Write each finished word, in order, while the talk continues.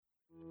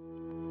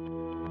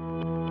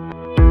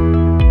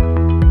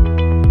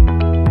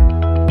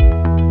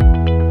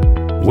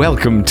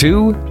Welcome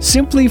to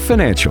Simply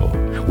Financial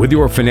with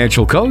your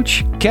financial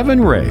coach, Kevin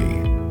Ray.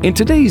 In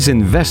today's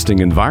investing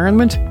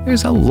environment,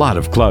 there's a lot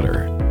of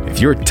clutter.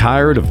 If you're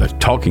tired of the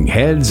talking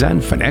heads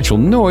and financial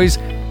noise,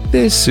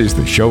 this is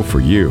the show for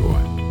you.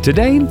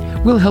 Today,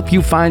 we'll help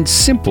you find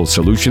simple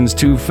solutions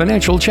to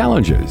financial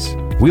challenges.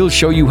 We'll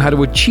show you how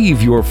to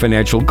achieve your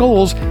financial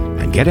goals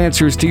and get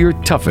answers to your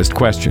toughest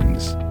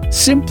questions.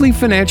 Simply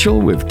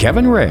Financial with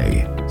Kevin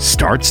Ray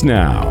starts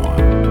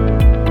now.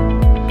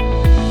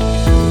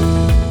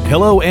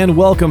 Hello and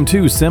welcome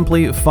to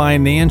Simply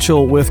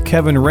Financial with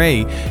Kevin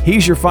Ray.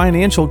 He's your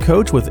financial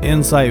coach with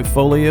Insight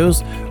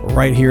Folios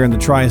right here in the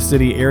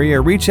Tri-City area.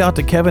 Reach out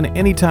to Kevin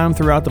anytime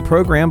throughout the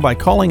program by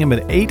calling him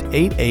at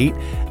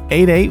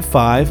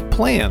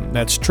 888-885-PLAN.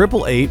 That's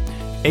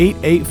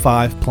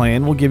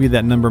 888-885-PLAN. We'll give you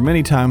that number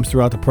many times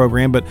throughout the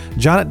program, but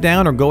jot it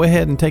down or go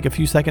ahead and take a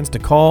few seconds to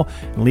call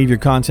and leave your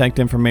contact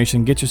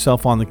information. Get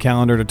yourself on the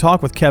calendar to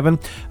talk with Kevin.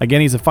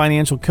 Again, he's a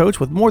financial coach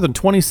with more than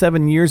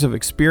 27 years of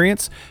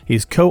experience.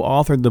 He's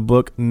co-authored the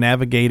book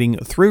Navigating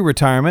Through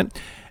Retirement,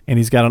 and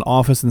he's got an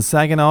office in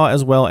Saginaw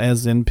as well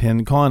as in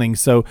Pinconning.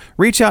 So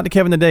reach out to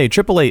Kevin today,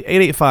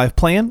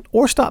 888-885-PLAN,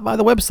 or stop by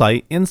the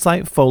website,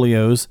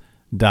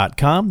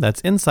 insightfolios.com.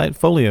 That's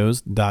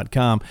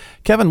insightfolios.com.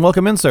 Kevin,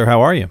 welcome in, sir.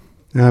 How are you?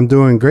 I'm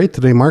doing great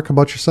today, Mark. How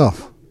about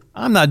yourself?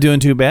 I'm not doing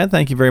too bad.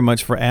 Thank you very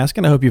much for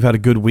asking. I hope you've had a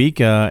good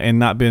week and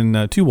not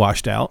been too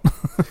washed out.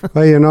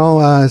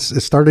 Well,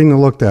 it's starting to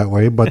look that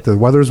way, but the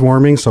weather's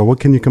warming, so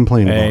what can you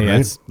complain about,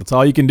 right? That's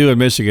all you can do in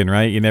Michigan,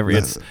 right?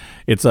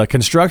 It's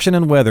construction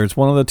and weather. It's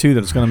one of the two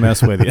that's going to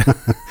mess with you.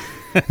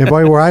 And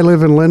boy, where I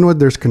live in Linwood,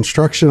 there's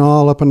construction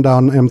all up and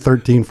down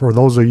M13. For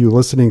those of you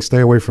listening, stay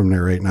away from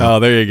there right now.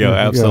 Oh, there you go.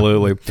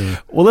 Absolutely. Yeah.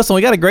 Well, listen,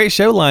 we got a great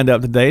show lined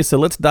up today, so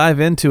let's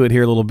dive into it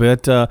here a little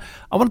bit. I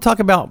want to talk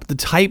about the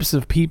types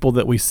of people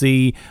that we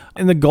see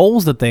and the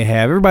goals that they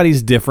have.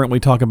 Everybody's different. We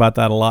talk about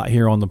that a lot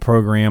here on the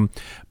program.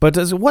 But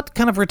what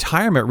kind of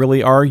retirement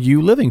really are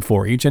you living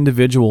for? Each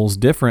individual is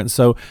different.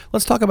 So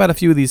let's talk about a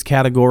few of these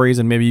categories,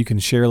 and maybe you can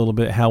share a little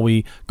bit how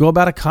we go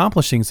about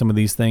accomplishing some of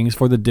these things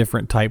for the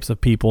different types of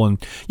people. And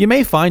you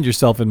may find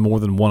yourself in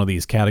more than one of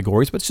these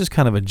categories, but it's just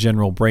kind of a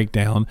general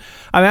breakdown.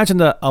 I imagine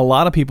that a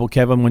lot of people,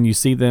 Kevin, when you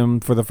see them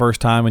for the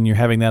first time and you're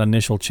having that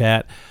initial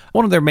chat,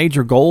 one of their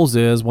major goals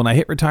is, when I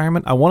hit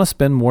retirement, I want to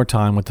spend more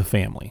time with the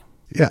family.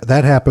 Yeah,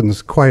 that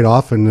happens quite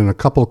often, and a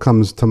couple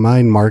comes to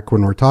mind, Mark,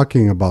 when we're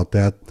talking about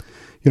that.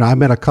 You know, I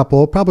met a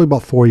couple probably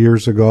about 4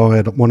 years ago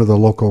at one of the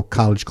local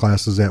college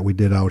classes that we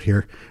did out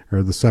here,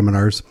 or the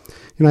seminars.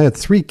 You know, I had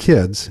 3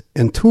 kids,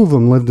 and 2 of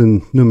them lived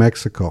in New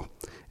Mexico.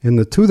 And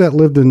the 2 that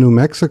lived in New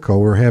Mexico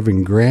were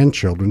having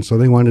grandchildren, so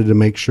they wanted to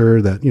make sure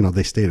that, you know,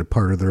 they stayed a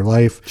part of their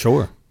life.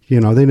 Sure.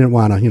 You know, they didn't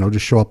want to,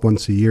 just show up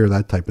once a year,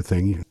 that type of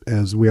thing,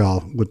 as we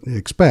all would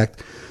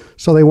expect.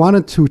 So they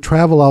wanted to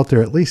travel out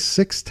there at least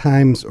 6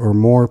 times or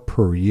more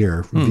per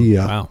year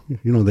via,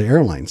 the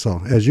airline. So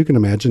as you can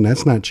imagine,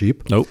 that's not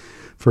cheap. Nope.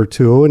 For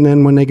 2. And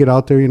then when they get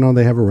out there,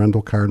 they have a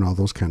rental car and all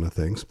those kind of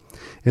things.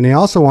 And they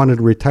also wanted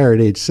to retire at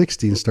age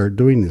 60 and start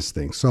doing this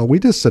thing. So we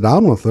just sit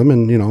down with them,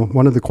 and,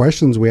 one of the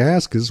questions we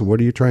ask is,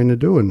 what are you trying to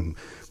do? And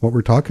what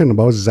we're talking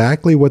about is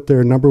exactly what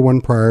their number one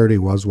priority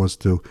was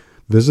to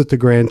visit the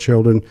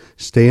grandchildren,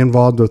 stay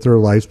involved with their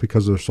lives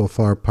because they're so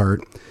far apart,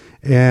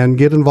 and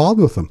get involved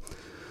with them.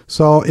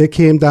 So it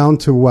came down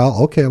to,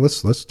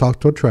 let's talk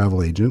to a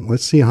travel agent.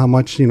 Let's see how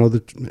much,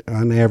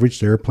 on average,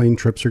 the airplane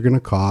trips are going to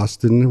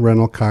cost, and the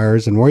rental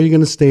cars, and where you're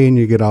going to stay and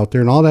you get out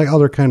there, and all that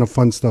other kind of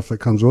fun stuff that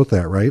comes with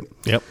that, right?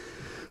 Yep.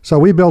 So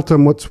we built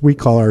them what we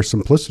call our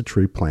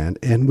Simplicity plan,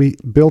 and we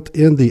built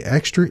in the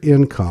extra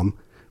income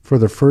for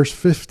the first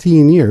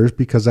 15 years,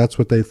 because that's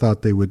what they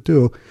thought they would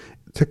do,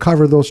 to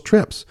cover those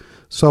trips.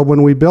 So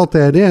when we built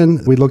that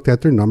in, we looked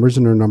at their numbers,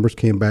 and their numbers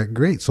came back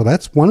great. So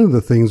that's one of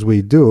the things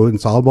we do.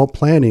 It's all about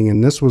planning,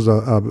 and this was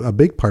a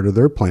big part of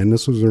their plan.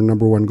 This was their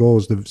number one goal,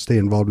 is to stay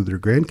involved with their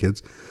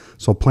grandkids.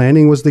 So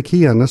planning was the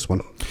key on this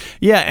one.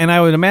 Yeah, and I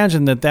would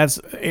imagine and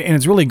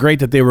it's really great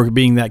that they were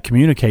being that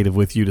communicative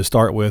with you to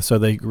start with, so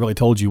they really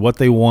told you what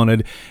they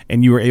wanted,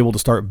 and you were able to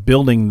start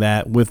building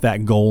that with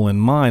that goal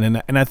in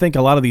mind. And I think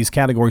a lot of these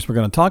categories we're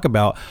going to talk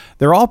about,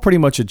 they're all pretty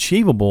much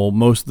achievable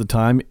most of the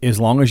time, as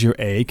long as you're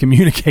A,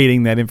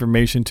 communicating that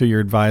information to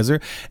your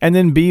advisor, and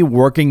then B,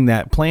 working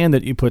that plan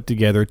that you put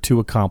together to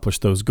accomplish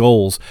those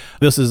goals.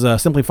 This is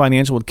Simply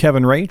Financial with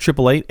Kevin Ray,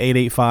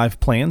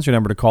 888-885-PLANS, your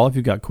number to call if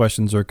you've got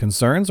questions or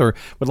concerns, or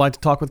would like to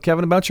talk with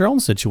Kevin about your own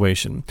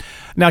situation.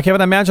 Now,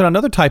 Kevin, I imagine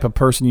another type of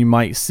person you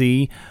might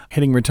see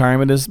hitting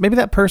retirement is maybe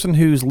that person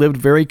who's lived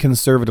very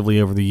conservatively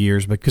over the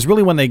years, because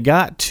really when they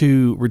got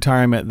to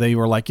retirement, they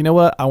were like, you know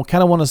what, I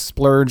kind of want to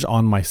splurge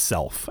on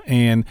myself.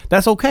 And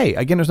that's okay.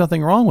 Again, there's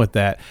nothing wrong with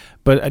that.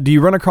 But do you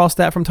run across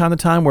that from time to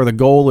time, where the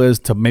goal is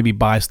to maybe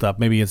buy stuff?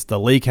 Maybe it's the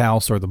lake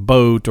house or the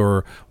boat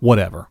or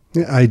whatever.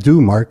 Yeah, I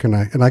do, Mark, and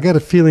I got a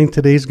feeling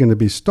today's going to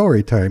be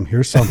story time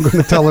here, so I'm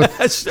going to tell it.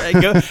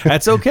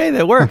 That's okay.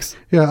 That works.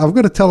 Yeah, I'm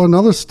going to tell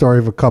another story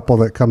of a couple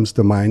that comes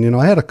to mind.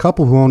 I had a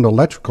couple who owned an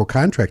electrical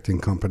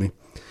contracting company,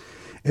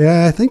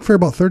 Yeah, I think for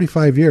about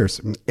 35 years.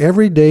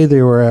 Every day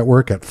they were at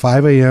work at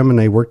 5 a.m. and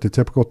they worked a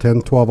typical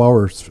 10, 12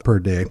 hours per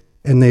day.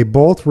 And they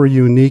both were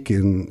unique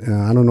in,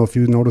 I don't know if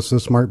you noticed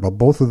this, Mark, but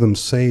both of them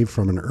saved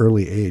from an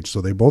early age.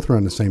 So they both were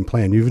on the same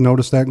plan. You've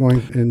noticed that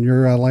going in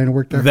your line of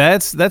work there?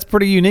 That's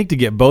pretty unique to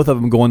get both of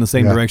them going the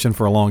same direction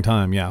for a long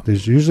time, yeah.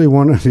 There's usually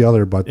one or the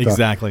other, but...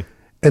 Exactly.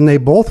 And they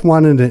both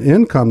wanted an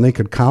income they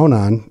could count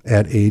on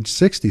at age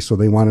 60, so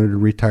they wanted to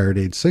retire at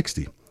age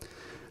 60.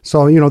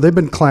 So, they've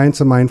been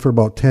clients of mine for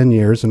about 10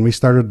 years, and we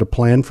started to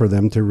plan for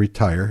them to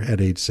retire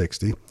at age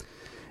 60.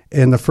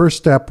 And the first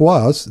step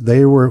was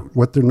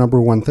what their number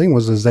one thing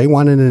was is they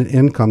wanted an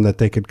income that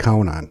they could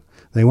count on.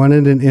 They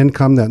wanted an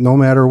income that no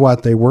matter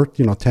what, they worked,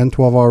 10,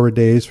 12-hour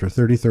days for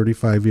 30,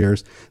 35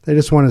 years. They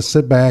just wanted to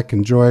sit back,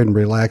 enjoy and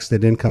relax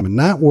that income and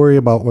not worry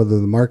about whether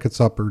the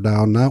market's up or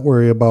down, not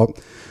worry about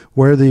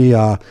where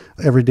the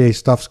everyday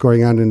stuff's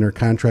going on in their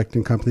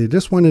contracting company. They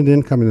just wanted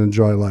income and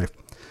enjoy life.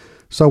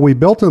 So we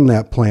built them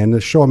that plan to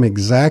show them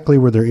exactly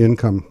where their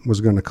income was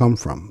going to come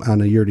from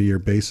on a year-to-year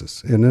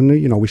basis. And then,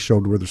 we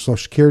showed where their Social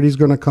Security is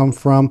going to come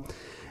from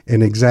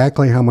and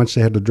exactly how much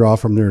they had to draw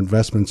from their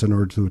investments in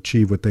order to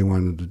achieve what they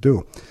wanted to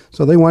do.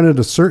 So they wanted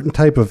a certain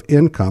type of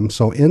income.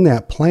 So in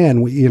that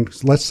plan,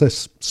 let's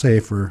just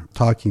say for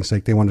talking's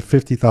sake, they wanted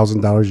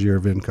 $50,000 a year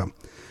of income.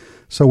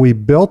 So we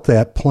built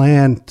that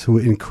plan to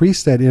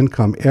increase that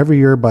income every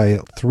year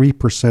by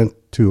 3%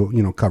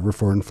 to cover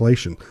for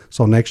inflation.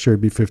 So next year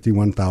it'd be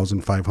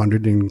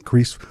 $51,500,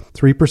 increase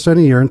 3%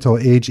 a year until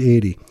age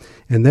 80.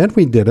 And then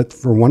we did it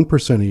for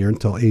 1% a year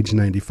until age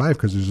 95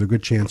 because there's a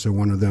good chance of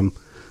one of them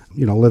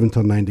live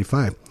until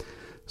 95.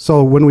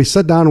 So when we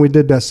sat down and we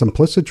did that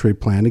simplicity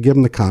plan to give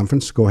them the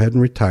confidence to go ahead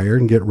and retire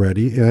and get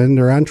ready, and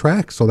they're on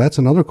track. So that's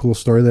another cool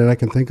story that I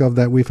can think of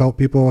that we've helped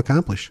people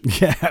accomplish.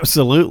 Yeah,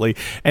 absolutely.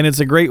 And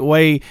it's a great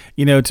way,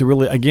 to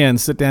really, again,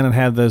 sit down and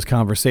have those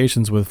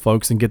conversations with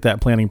folks and get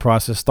that planning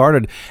process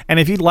started. And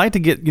if you'd like to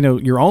get,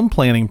 your own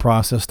planning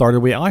process started,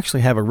 we actually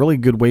have a really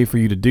good way for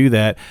you to do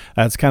that.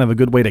 It's kind of a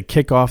good way to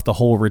kick off the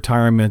whole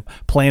retirement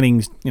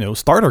planning,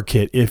 starter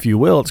kit, if you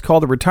will. It's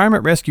called the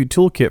Retirement Rescue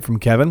Toolkit from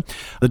Kevin.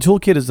 The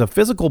toolkit is a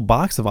physical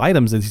box of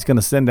items that he's going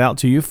to send out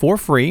to you for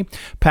free,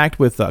 packed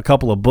with a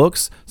couple of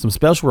books, some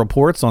special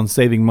reports on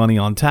saving money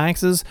on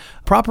taxes,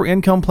 proper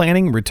income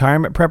planning,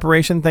 retirement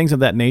preparation, things of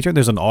that nature.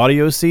 There's an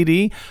audio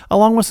CD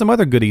along with some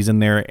other goodies in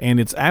there, and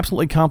it's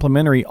absolutely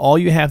complimentary. All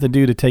you have to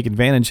do to take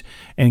advantage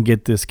and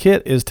get this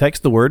kit is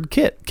text the word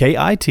KIT,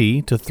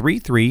 K-I-T, to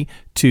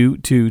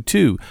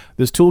 33222.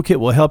 This toolkit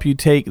will help you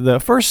take the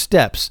first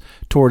steps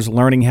towards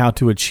learning how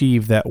to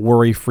achieve that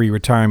worry-free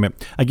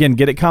retirement. Again,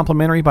 get it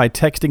complimentary by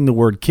texting the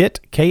word KIT,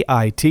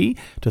 K-I-T,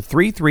 to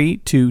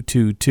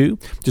 33222.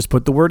 Just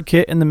put the word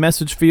KIT in the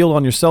message field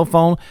on your cell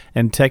phone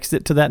and text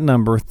it to that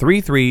number,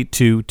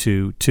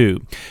 33222.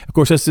 Of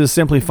course, this is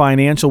Simply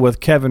Financial with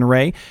Kevin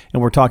Ray,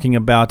 and we're talking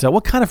about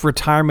what kind of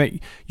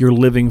retirement you're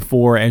living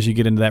for as you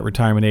get into that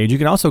retirement age. You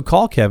can also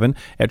call Kevin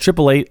at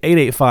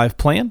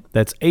 888-885-PLAN.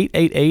 That's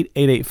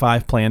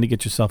 888-885-PLAN to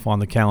get yourself on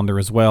the calendar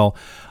as well.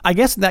 I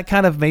guess that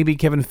kind of maybe,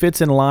 Kevin, fits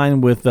in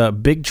line with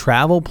big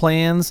travel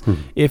plans,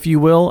 if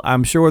you will.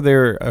 I'm sure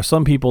there are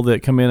some people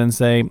that come in and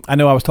say, I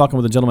know I was talking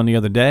with a gentleman the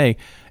other day,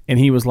 and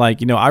he was like,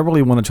 I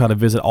really want to try to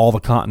visit all the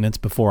continents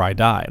before I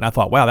die. And I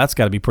thought, wow, that's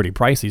got to be pretty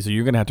pricey. So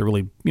you're going to have to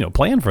really,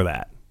 plan for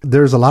that.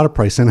 There's a lot of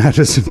price in that,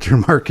 isn't there,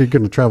 Mark? You're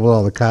going to travel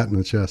all the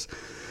continents, yes.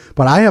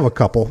 But I have a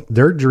couple.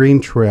 Their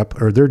dream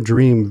trip or their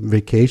dream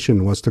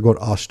vacation was to go to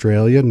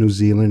Australia, New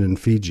Zealand, and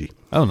Fiji.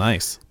 Oh,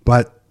 nice.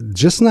 But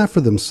just not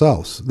for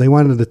themselves. They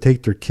wanted to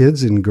take their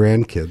kids and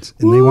grandkids,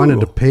 and they wanted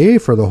to pay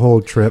for the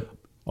whole trip.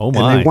 Oh,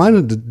 my. And they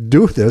wanted to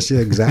do this. Yeah,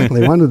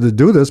 exactly. They wanted to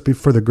do this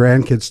before the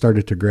grandkids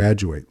started to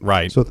graduate.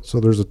 Right. So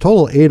there's a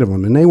total 8 of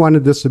them, and they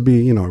wanted this to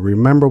be, a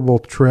memorable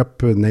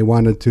trip, and they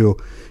wanted to,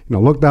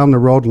 look down the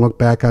road and look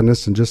back on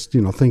this and just,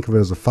 think of it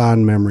as a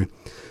fond memory.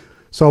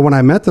 So when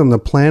I met them, the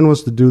plan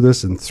was to do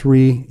this in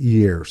 3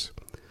 years.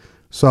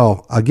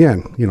 So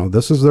again,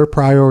 this is their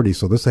priority.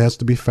 So this has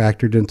to be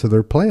factored into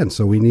their plan.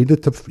 So we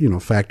needed to,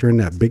 factor in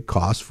that big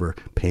cost for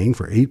paying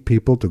for 8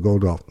 people to go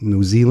to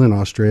New Zealand,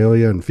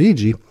 Australia, and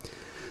Fiji.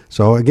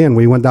 So again,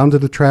 we went down to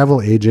the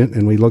travel agent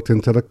and we looked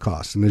into the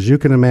cost. And as you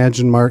can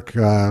imagine, Mark,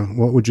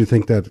 what would you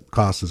think that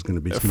cost is going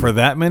to be? For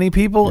that many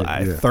people?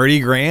 Yeah.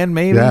 $30,000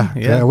 maybe?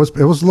 Yeah. It was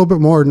a little bit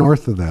more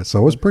north of that. So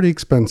it was pretty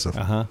expensive.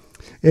 Uh-huh.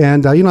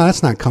 And,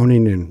 that's not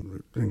counting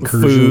in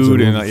incursions food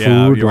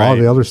and you're all right.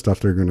 the other stuff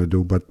they're going to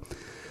do. But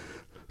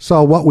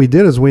so what we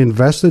did is we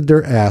invested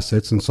their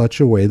assets in such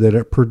a way that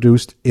it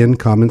produced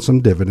income and some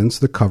dividends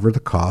to cover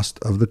the cost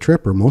of the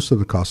trip, or most of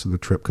the cost of the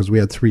trip, because we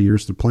had 3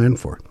 years to plan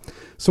for.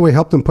 So we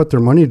helped them put their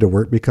money to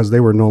work because they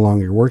were no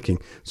longer working.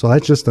 So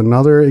that's just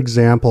another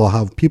example of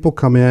how people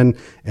come in,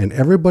 and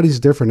everybody's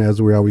different,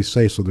 as we always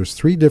say. So there's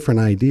 3 different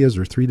ideas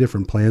or 3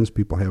 different plans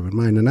people have in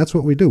mind. And that's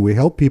what we do. We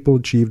help people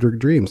achieve their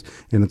dreams,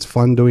 and it's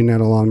fun doing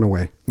that along the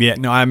way. Yeah,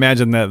 no, I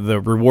imagine that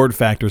the reward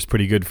factor is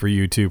pretty good for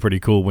you too.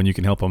 Pretty cool when you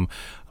can help them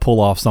pull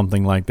off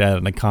something like that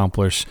and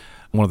accomplish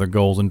one of their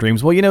goals and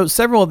dreams. Well,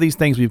 several of these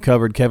things we've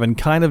covered, Kevin,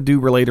 kind of do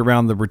relate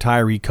around the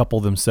retiree couple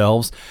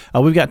themselves.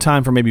 We've got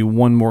time for maybe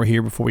one more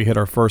here before we hit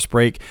our first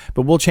break,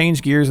 but we'll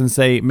change gears and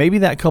say maybe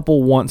that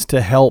couple wants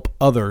to help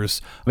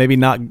others. Maybe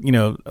not,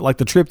 like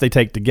the trip they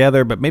take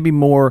together, but maybe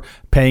more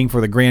paying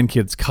for the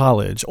grandkids'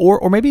 college,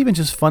 or maybe even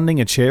just funding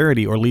a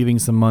charity or leaving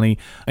some money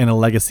in a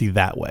legacy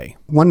that way.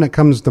 One that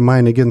comes to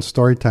mind, again,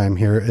 story time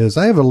here, is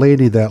I have a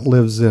lady that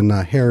lives in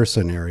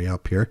Harrison area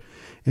up here,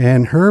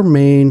 and her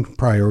main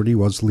priority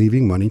was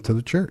leaving money to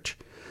the church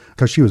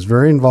because she was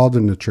very involved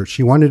in the church.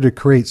 She wanted to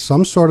create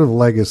some sort of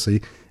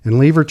legacy and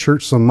leave her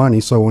church some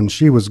money, so when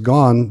she was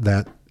gone,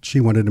 that she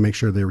wanted to make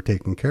sure they were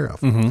taken care of.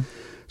 Mm-hmm.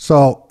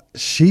 So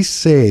she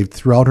saved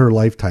throughout her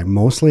lifetime,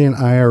 mostly in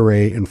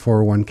IRA and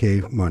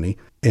 401k money,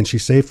 and she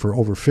saved for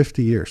over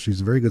 50 years.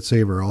 She's a very good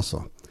saver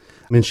also.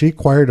 I mean, she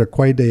acquired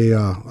quite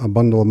a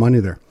bundle of money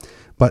there.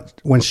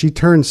 But when she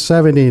turned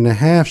 70 and a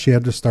half, she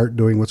had to start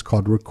doing what's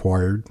called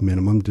required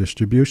minimum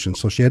distribution.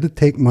 So she had to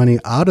take money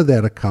out of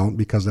that account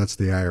because that's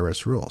the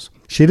IRS rules.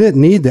 She didn't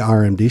need the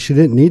RMD. She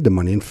didn't need the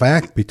money. In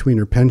fact, between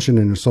her pension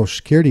and her Social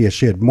Security,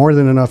 she had more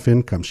than enough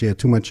income. She had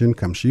too much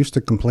income. She used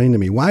to complain to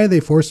me, why are they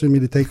forcing me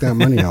to take that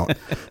money out?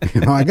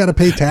 I got to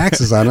pay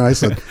taxes on it. I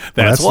said,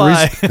 that's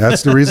why.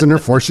 That's the reason they're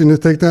forcing you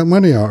to take that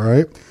money out,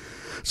 right?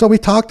 So we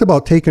talked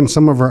about taking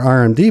some of her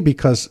RMD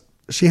because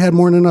she had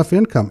more than enough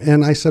income.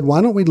 And I said,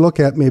 why don't we look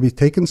at maybe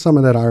taking some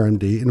of that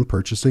RMD and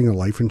purchasing a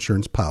life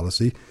insurance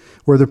policy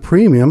where the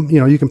premium,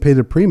 you can pay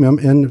the premium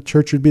and the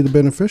church would be the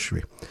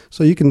beneficiary.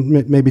 So you can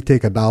maybe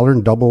take $1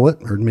 and double it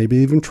or maybe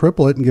even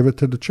triple it and give it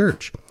to the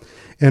church.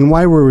 And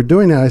while we were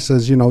doing that, I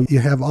says, you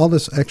have all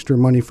this extra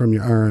money from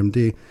your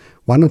RMD.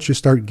 Why don't you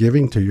start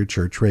giving to your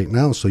church right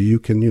now so you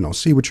can,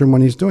 see what your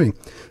money's doing?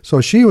 So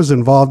she was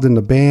involved in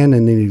the band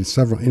and they needed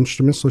several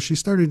instruments, so she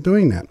started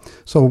doing that.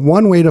 So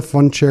one way to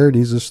fund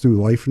charities is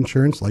through life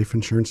insurance. Life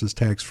insurance is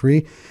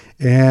tax-free,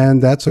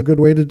 and that's a good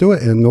way to do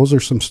it. And those are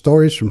some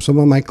stories from some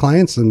of my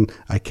clients, and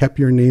I kept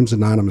your names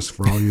anonymous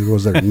for all you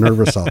those that are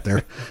nervous out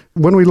there.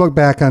 When we look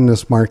back on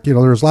this, Mark,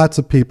 there's lots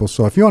of people.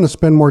 So if you want to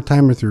spend more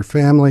time with your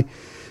family,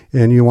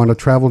 and you want to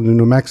travel to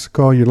New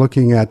Mexico, you're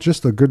looking at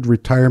just a good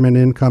retirement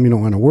income. You don't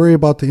want to worry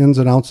about the ins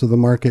and outs of the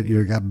market.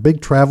 You've got big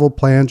travel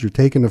plans. You're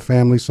taking a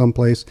family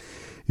someplace.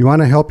 You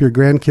want to help your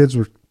grandkids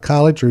with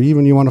college, or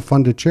even you want to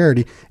fund a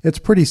charity. It's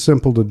pretty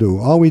simple to do.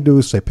 All we do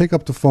is say, pick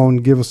up the phone,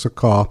 give us a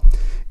call.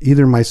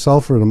 Either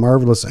myself or the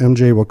marvelous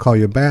MJ will call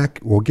you back.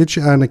 We'll get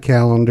you on the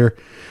calendar.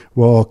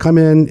 We'll come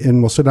in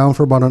and we'll sit down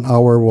for about an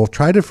hour. We'll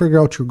try to figure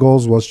out your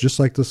goals was just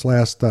like this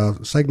last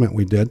segment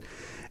we did.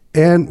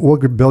 And we'll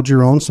build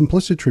your own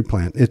simplicity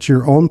plan. It's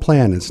your own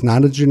plan. It's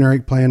not a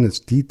generic plan. It's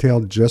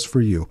detailed just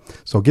for you.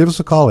 So give us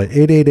a call at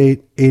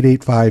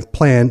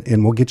 888-885-PLAN,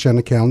 and we'll get you on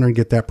the calendar and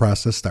get that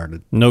process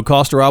started. No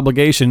cost or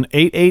obligation.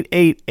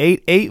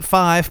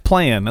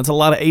 888-885-PLAN. That's a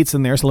lot of eights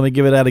in there, so let me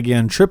give it out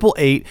again.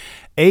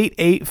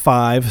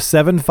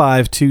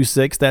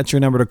 888-885-7526. That's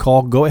your number to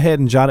call. Go ahead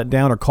and jot it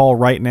down or call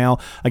right now.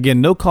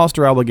 Again, no cost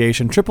or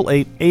obligation.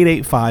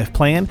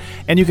 888-885-PLAN.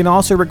 And you can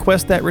also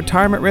request that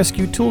Retirement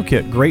Rescue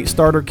Toolkit. Great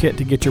starter kit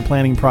to get your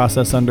planning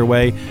process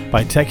underway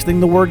by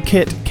texting the word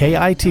KIT,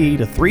 K-I-T,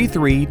 to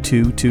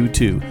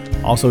 33222.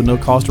 Also, no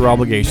cost or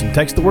obligation.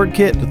 Text the word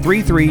KIT to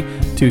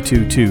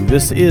 33222.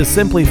 This is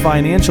Simply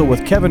Financial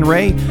with Kevin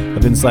Ray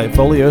of Insight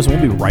Folios.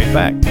 We'll be right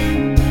back.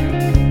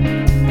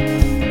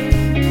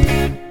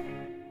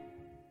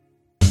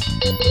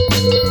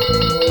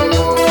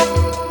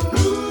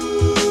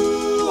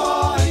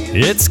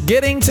 It's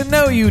getting to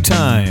know you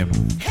time.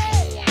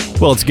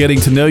 Well, it's getting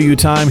to know you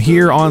time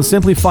here on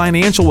Simply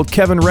Financial with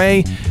Kevin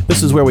Ray.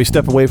 This is where we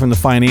step away from the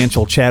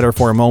financial chatter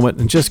for a moment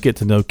and just get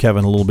to know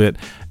Kevin a little bit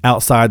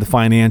outside the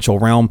financial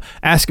realm.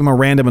 Ask him a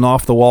random and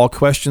off-the-wall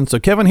question. So,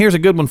 Kevin, here's a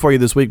good one for you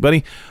this week,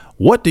 buddy.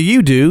 What do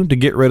you do to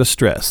get rid of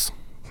stress?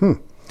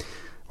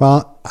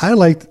 Well, I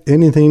like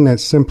anything that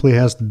simply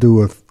has to do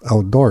with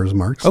outdoors,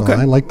 Mark. So okay.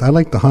 I like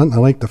to hunt. I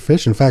like to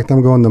fish. In fact,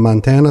 I'm going to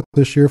Montana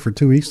this year for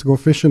 2 weeks to go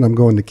fishing. I'm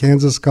going to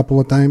Kansas a couple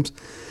of times.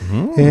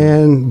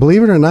 And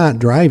believe it or not,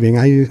 driving,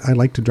 I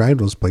like to drive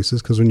those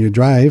places because when you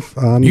drive...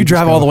 you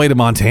drive all the way to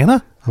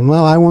Montana?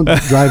 Well, I won't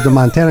drive to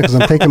Montana because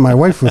I'm taking my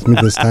wife with me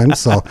this time.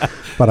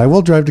 But I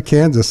will drive to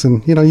Kansas,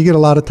 and you get a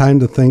lot of time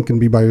to think and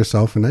be by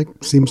yourself, and that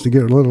seems to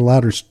get a little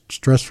louder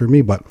stress for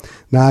me. But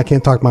now I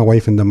can't talk my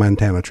wife into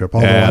Montana trip,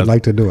 although I'd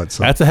like to do it.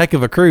 So that's a heck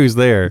of a cruise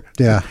there.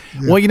 Yeah.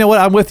 Well, you know what?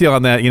 I'm with you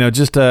on that.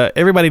 Just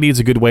everybody needs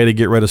a good way to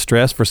get rid of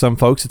stress. For some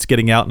folks, it's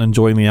getting out and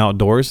enjoying the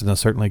outdoors, and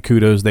certainly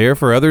kudos there.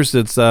 For others,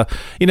 it's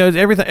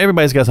everything.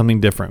 Everybody's got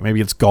something different. Maybe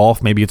it's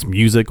golf, maybe it's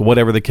music,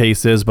 whatever the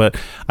case is. But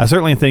I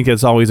certainly think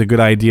it's always a good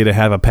idea to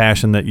have have a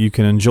passion that you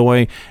can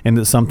enjoy, and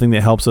it's something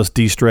that helps us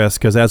de-stress.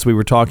 Because as we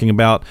were talking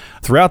about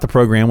throughout the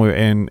program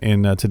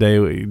and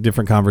today,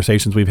 different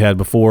conversations we've had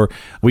before,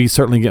 we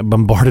certainly get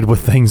bombarded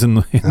with things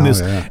in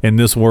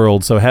this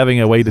world. So having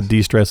a way to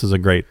de-stress is a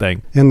great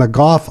thing. In the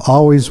golf,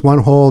 always one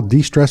hole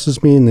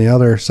de-stresses me and the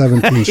other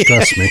 17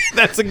 stress me.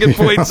 That's a good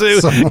point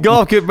too.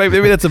 Golf could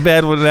maybe that's a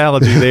bad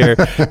analogy there.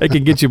 It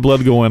can get your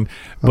blood going,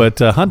 but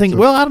hunting.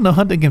 Well, I don't know.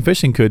 Hunting and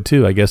fishing could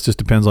too. I guess just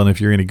depends on if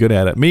you're any good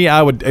at it. Me,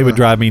 it would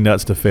drive me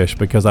nuts to fish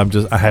because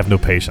I have no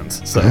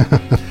patience. So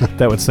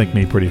that would sink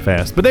me pretty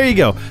fast. But there you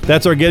go.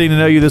 That's our getting to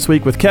know you this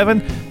week with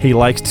Kevin. He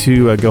likes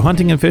to go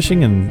hunting and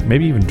fishing and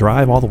maybe even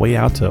drive all the way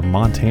out to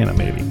Montana.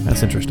 Maybe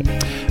that's interesting.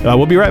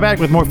 We'll be right back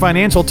with more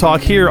financial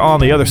talk here on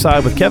The Other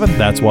Side with Kevin.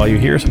 That's why you're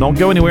here. So don't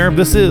go anywhere.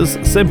 This is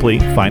Simply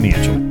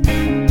Financial.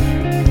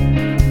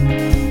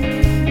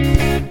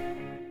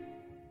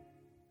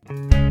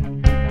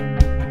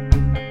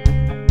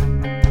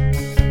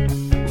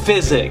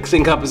 Physics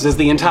encompasses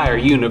the entire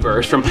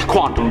universe, from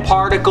quantum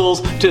particles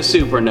to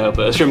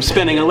supernovas, from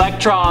spinning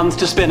electrons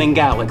to spinning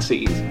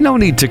galaxies. No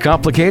need to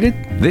complicate it.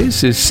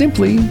 This is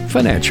Simply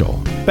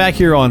Financial. Back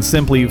here on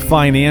Simply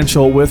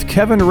Financial with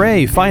Kevin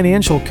Ray,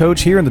 financial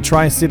coach here in the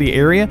Tri-City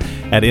area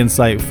at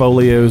Insight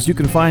Folios. You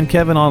can find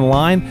Kevin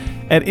online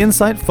at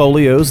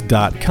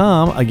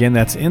insightfolios.com. Again,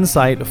 that's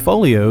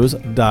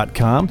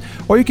insightfolios.com.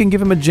 Or you can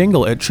give him a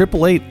jingle at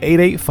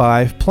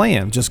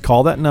 888-885-PLAN. Just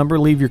call that number,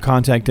 leave your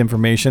contact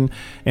information,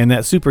 and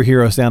that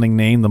superhero-sounding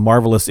name, the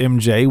Marvelous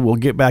MJ, will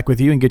get back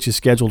with you and get you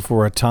scheduled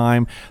for a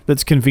time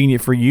that's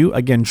convenient for you.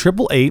 Again,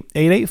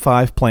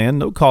 888-885-PLAN.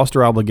 No cost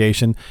or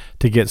obligation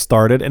to get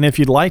started. And if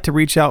you'd like to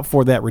reach out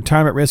for that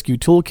Retirement Rescue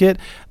Toolkit,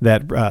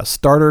 that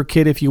starter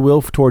kit, if you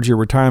will, towards your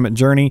retirement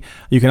journey,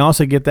 you can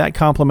also get that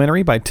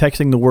complimentary by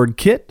texting the word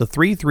KIT to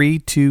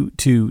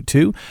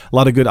 33222. A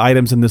lot of good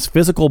items in this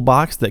physical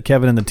box that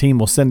Kevin and the team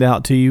will send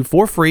out to you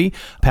for free,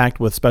 packed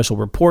with special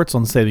reports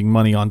on saving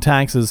money on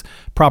taxes,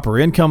 proper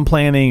income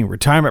planning,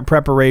 retirement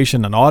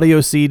preparation, an audio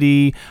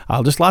CD,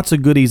 just lots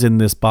of goodies in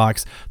this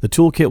box. The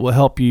toolkit will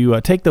help you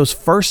take those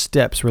first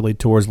steps really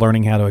towards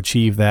learning how to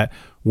achieve that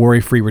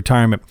worry-free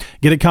retirement.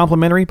 Get it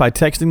complimentary by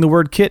texting the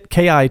word KIT,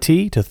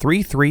 K-I-T, to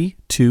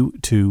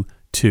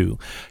 33222.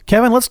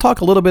 Kevin, let's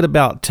talk a little bit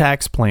about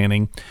tax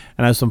planning.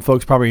 And as some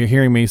folks probably are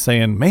hearing me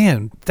saying,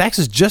 man,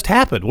 taxes just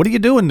happened. What are you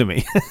doing to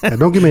me?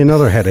 Don't give me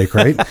another headache,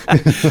 right?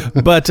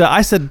 But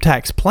I said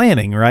tax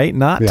planning, right?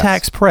 Not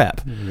tax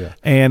prep. Yeah.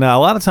 And a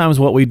lot of times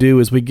what we do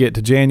is we get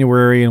to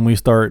January and we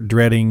start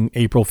dreading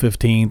April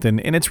 15th.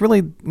 And it's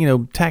really,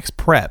 tax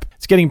prep.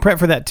 It's getting prep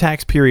for that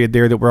tax period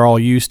there that we're all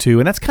used to.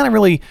 And that's kind of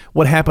really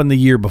what happened the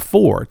year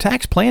before.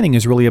 Tax planning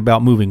is really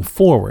about moving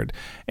forward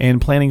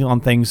and planning on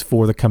things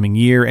for the coming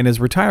year. And as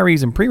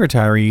retirees and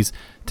pre-retirees,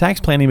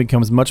 tax planning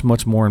becomes much,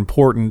 much more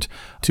important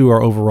to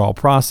our overall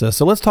process.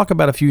 So let's talk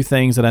about a few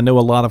things that I know a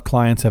lot of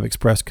clients have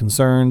expressed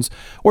concerns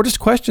or just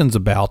questions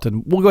about.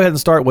 And we'll go ahead and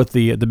start with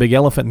the big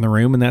elephant in the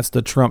room, and that's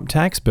the Trump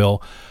tax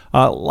bill.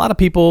 A lot of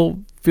people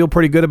feel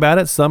pretty good about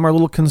it. Some are a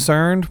little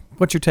concerned.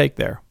 What's your take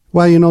there?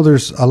 Well,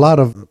 there's a lot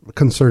of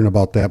concern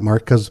about that,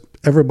 Mark, because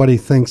everybody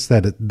thinks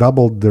that it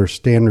doubled their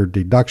standard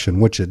deduction,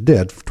 which it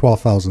did,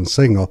 12,000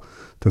 single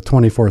to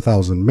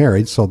 24,000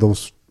 married. So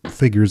those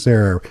figures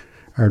there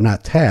are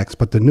not taxed,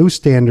 but the new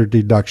standard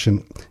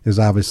deduction is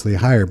obviously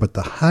higher. But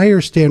the higher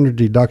standard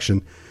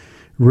deduction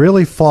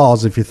really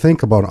falls, if you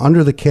think about it,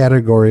 under the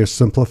category of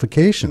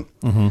simplification.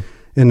 Mm-hmm.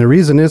 And the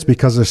reason is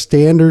because the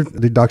standard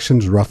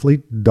deductions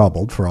roughly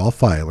doubled for all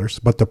filers,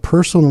 but the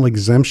personal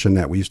exemption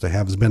that we used to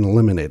have has been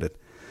eliminated.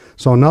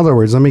 So in other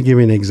words, let me give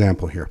you an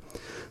example here.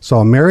 So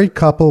a married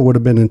couple would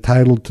have been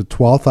entitled to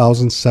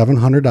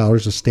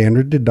 $12,700 of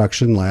standard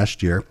deduction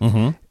last year,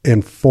 mm-hmm.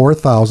 and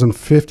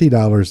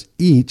 $4,050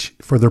 each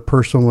for their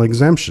personal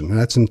exemption. And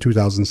that's in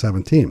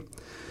 2017.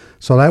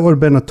 So that would have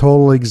been a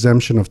total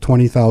exemption of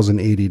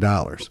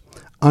 $20,080.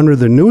 Under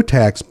the new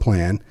tax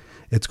plan,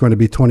 it's going to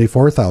be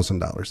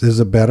 $24,000. Is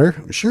it better?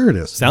 Sure it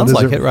is. Sounds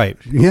like it, right?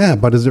 Yeah,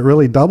 but is it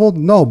really doubled?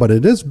 No, but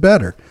it is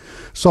better.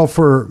 So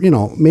for,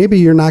 maybe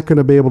you're not going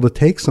to be able to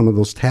take some of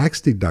those tax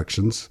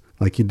deductions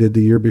like you did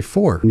the year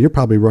before. And you're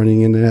probably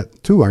running into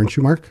that too, aren't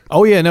you, Mark?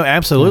 Oh, yeah, no,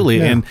 absolutely.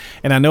 Yeah.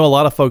 And I know a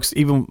lot of folks,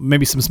 even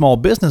maybe some small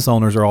business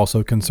owners, are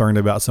also concerned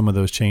about some of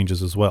those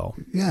changes as well.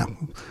 Yeah.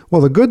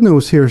 Well, the good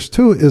news here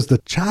too is the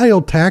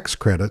child tax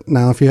credit.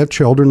 Now, if you have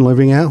children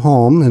living at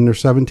home and they're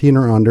 17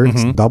 or under,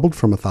 mm-hmm. it's doubled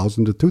from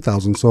 $1,000 to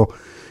 $2,000. So,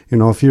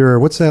 if you're,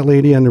 what's that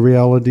lady on the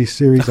reality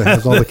series that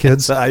has all the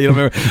kids? You don't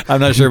remember? I'm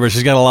not sure, but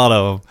she's got a lot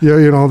of them.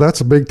 Yeah, that's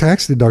a big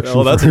tax deduction.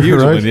 Oh, that's a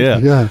huge one, yeah.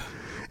 Yeah.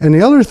 And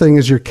the other thing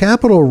is your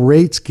capital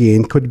rates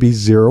gain could be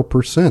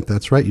 0%.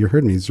 That's right, you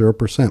heard me,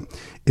 0%.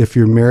 If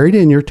you're married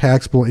and your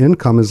taxable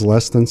income is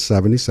less than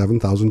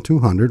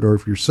 $77,200, or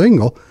if you're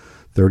single,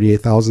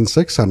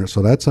 $38,600.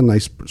 So that's a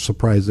nice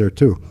surprise there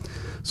too.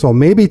 So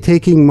maybe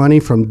taking money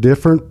from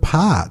different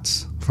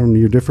pots,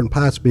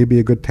 may be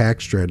a good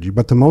tax strategy.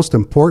 But the most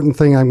important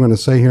thing I'm going to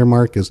say here,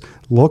 Mark, is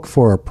look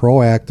for a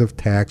proactive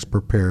tax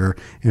preparer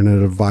and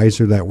an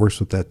advisor that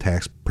works with that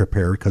tax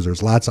preparer because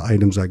there's lots of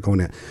items that go in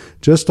it.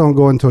 Just don't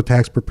go into a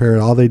tax preparer.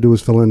 All they do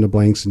is fill in the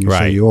blanks and you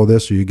say you owe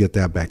this or you get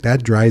that back.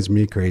 That drives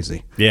me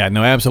crazy. Yeah,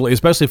 no, absolutely.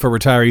 Especially for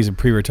retirees and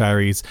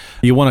pre-retirees.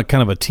 You want a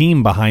kind of a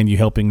team behind you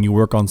helping you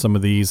work on some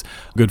of these.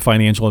 Good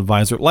financial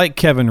advisor like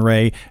Kevin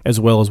Ray, as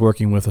well as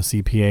working with a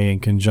CPA in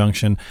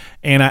conjunction.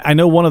 And I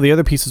know one of the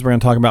other pieces we're going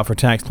to talk about for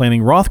tax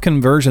planning, Roth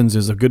conversions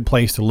is a good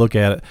place to look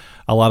at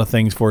a lot of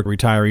things for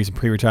retirees and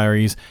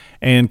pre-retirees.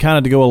 And kind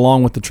of to go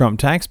along with the Trump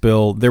tax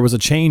bill, there was a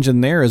change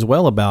in there as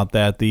well about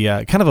that, the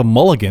kind of a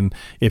mulligan,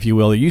 if you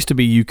will. It used to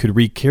be you could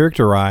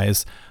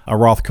recharacterize a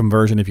Roth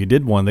conversion if you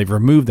did one. They've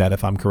removed that,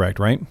 if I'm correct,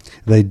 right?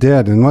 They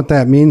did. And what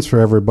that means for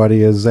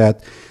everybody is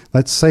that,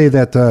 let's say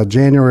that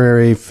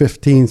January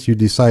 15th, you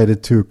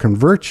decided to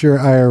convert your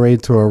IRA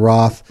to a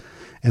Roth,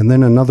 and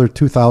then another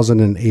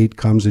 2008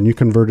 comes and you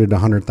converted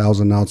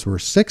 100,000, now it's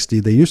worth 60.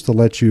 They used to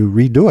let you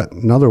redo it.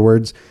 In other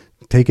words,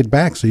 take it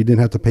back so you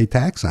didn't have to pay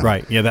tax on it.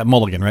 Right. Yeah, that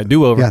mulligan, right?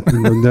 Do-over. Yeah,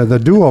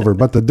 the do-over.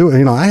 But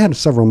I had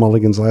several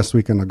mulligans last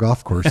week on the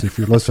golf course, if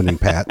you're listening,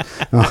 Pat.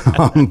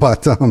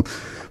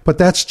 But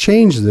that's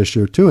changed this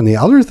year, too. And the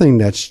other thing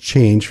that's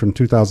changed from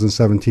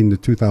 2017 to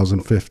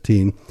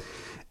 2015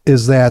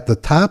 is that the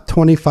top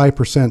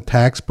 25%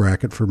 tax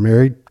bracket for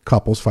married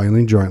couples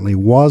filing jointly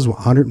was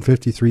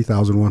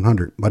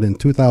 $153,100. But in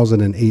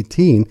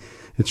 2018,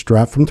 it's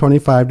dropped from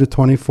 25 to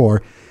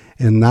 24,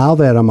 and now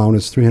that amount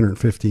is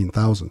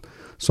 $315,000.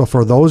 So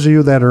for those of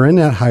you that are in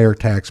that higher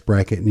tax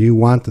bracket and you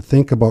want to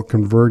think about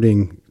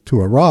converting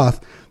to a Roth,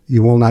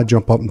 you will not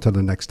jump up into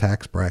the next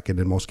tax bracket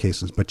in most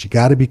cases. But you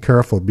got to be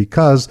careful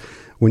because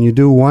when you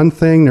do one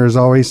thing, there's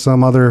always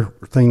some other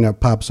thing that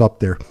pops up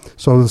there.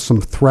 So there's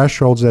some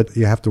thresholds that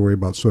you have to worry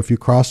about. So if you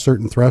cross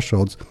certain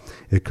thresholds,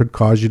 it could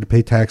cause you to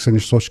pay tax on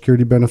your Social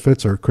Security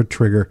benefits or it could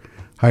trigger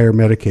higher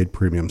Medicaid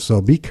premiums. So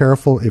be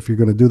careful if you're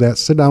going to do that.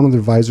 Sit down with the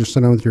advisor,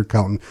 sit down with your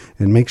accountant,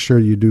 and make sure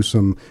you do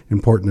some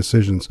important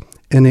decisions.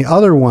 And the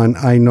other one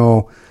I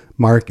know,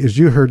 Mark, is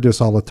you heard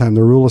this all the time,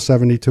 the rule of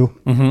 72.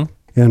 Mm-hmm.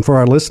 And for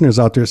our listeners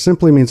out there, it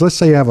simply means, let's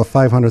say you have a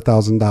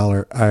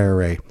 $500,000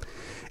 IRA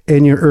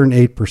and you earn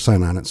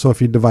 8% on it. So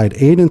if you divide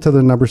 8 into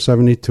the number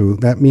 72,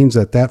 that means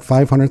that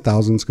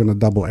 $500,000 is going to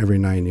double every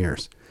 9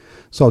 years.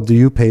 So do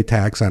you pay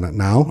tax on it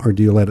now, or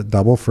do you let it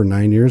double for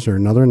 9 years or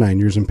another 9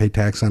 years and pay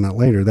tax on it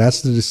later?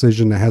 That's the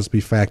decision that has to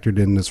be factored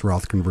in this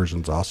Roth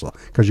conversions also,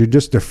 because you're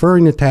just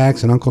deferring the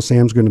tax, and Uncle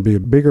Sam's going to be a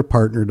bigger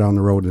partner down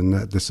the road in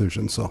that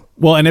decision. So,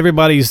 well, and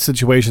everybody's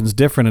situation is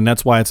different, and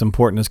that's why it's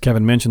important, as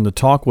Kevin mentioned, to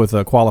talk with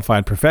a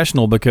qualified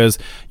professional, because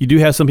you do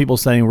have some people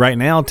saying right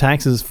now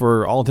taxes,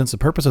 for all intents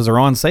and purposes, are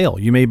on sale.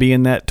 You may be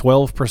in that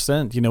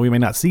 12%. We may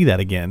not see that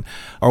again,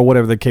 or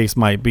whatever the case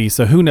might be.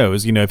 So who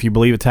knows? If you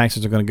believe the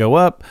taxes are going to go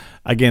up.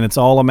 Again, it's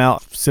all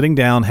about sitting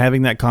down,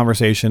 having that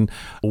conversation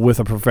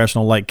with a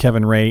professional like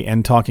Kevin Ray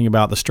and talking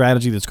about the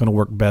strategy that's going to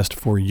work best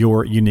for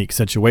your unique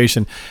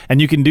situation. And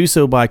you can do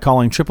so by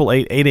calling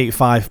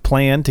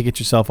 888-885-PLAN to get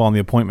yourself on the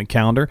appointment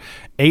calendar.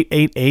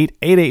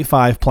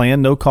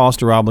 888-885-PLAN, no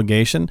cost or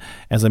obligation.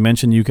 As I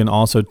mentioned, you can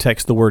also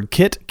text the word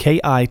KIT,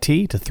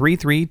 K-I-T, to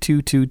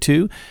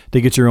 33222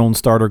 to get your own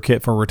starter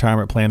kit for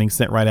retirement planning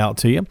sent right out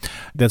to you.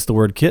 That's the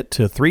word KIT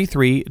to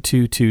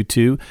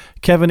 33222.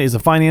 Kevin is a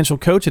financial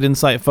coach at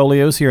Insight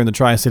Folios here in the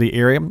Tri-City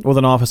area with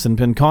an office in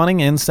Pinconning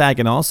and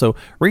Saginaw. So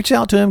reach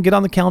out to him, get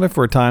on the calendar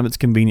for a time that's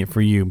convenient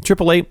for you.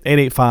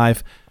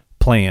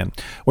 888-885-PLAN.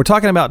 We're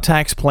talking about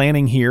tax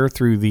planning here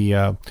through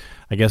the,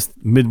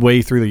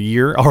 midway through the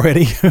year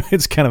already.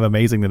 It's kind of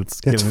amazing that it's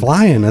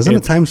flying, isn't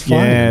it? Time's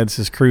flying. Yeah, it's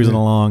just cruising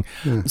along.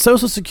 Yeah.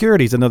 Social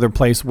Security is another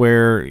place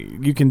where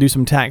you can do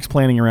some tax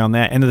planning around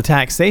that and the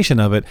taxation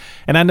of it.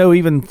 And I know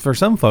even for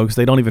some folks,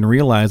 they don't even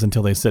realize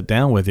until they sit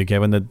down with you,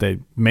 Kevin, that they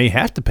may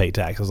have to pay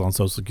taxes on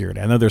Social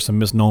Security. I know there's some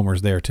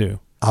misnomers there too.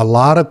 A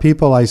lot of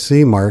people I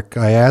see, Mark,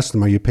 I ask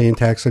them, are you paying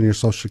tax on your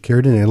Social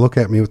Security? And they look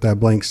at me with that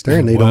blank stare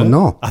and they don't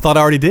know. I thought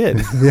I already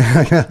did.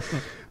 Yeah.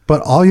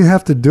 But all you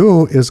have to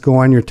do is go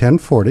on your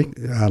 1040,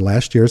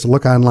 last year's,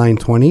 look on line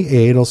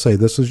 20A, it'll say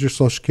this is your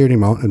Social Security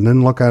amount, and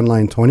then look on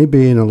line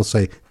 20B and it'll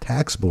say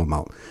taxable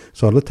amount.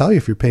 So it'll tell you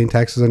if you're paying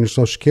taxes on your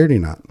Social Security or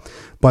not.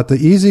 But the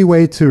easy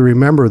way to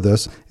remember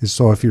this is,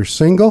 so if you're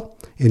single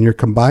and your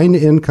combined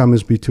income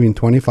is between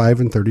 $25,000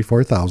 and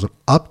 $34,000,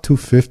 up to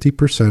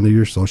 50% of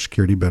your Social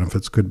Security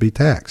benefits could be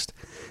taxed.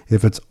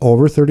 If it's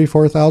over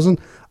 $34,000,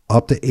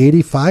 up to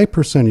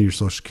 85% of your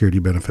Social Security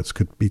benefits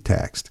could be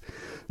taxed.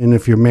 And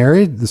if you're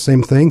married, the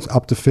same thing,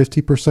 up to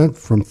 50%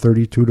 from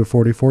 $32,000 to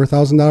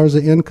 $44,000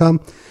 of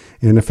income.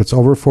 And if it's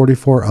over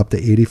 44, up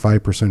to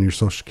 85% of your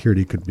Social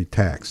Security could be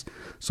taxed.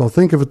 So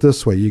think of it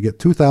this way. You get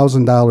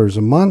 $2,000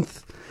 a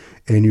month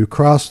and you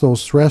cross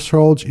those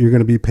thresholds, you're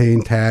going to be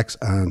paying tax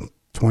on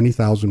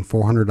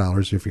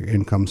 $20,400 if your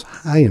income's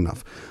high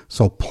enough.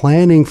 So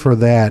planning for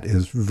that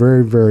is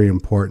very, very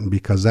important,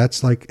 because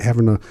that's like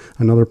having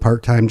another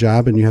part-time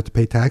job and you have to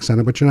pay tax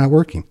on it, but you're not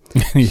working.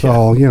 Yeah.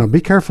 So,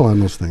 be careful on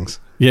those things.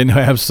 Yeah, no,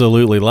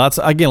 absolutely. Lots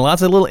of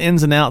little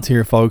ins and outs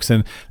here, folks,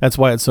 and that's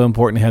why it's so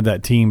important to have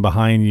that team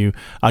behind you.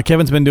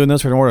 Kevin's been doing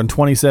this for more than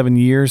 27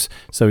 years,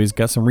 so he's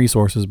got some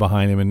resources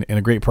behind him and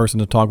a great person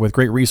to talk with,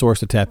 great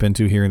resource to tap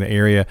into here in the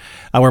area.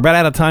 We're about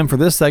out of time for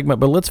this segment,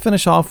 but let's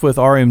finish off with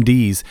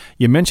RMDs.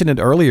 You mentioned it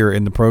earlier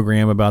in the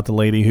program about the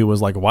lady who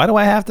was like, why do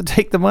I have to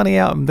take the money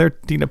out and they're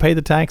pay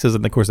the taxes?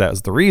 And of course, that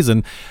was the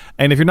reason.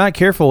 And if you're not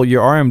careful,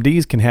 your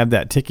RMDs can have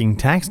that ticking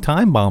tax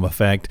time bomb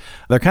effect.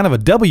 They're kind of a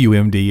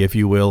WMD, if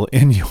you will,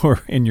 in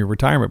your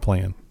retirement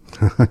plan.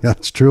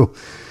 That's true.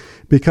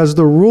 Because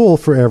the rule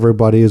for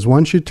everybody is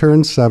once you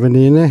turn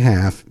 70 and a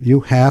half,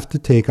 you have to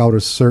take out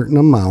a certain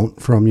amount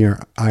from your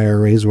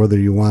IRAs, whether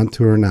you want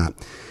to or not.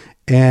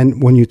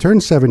 And when you turn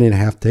 70 and a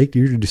half, take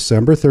your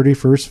December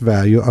 31st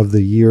value of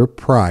the year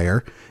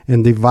prior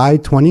and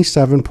divide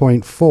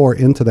 27.4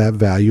 into that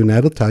value, and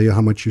that'll tell you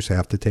how much you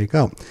have to take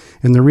out.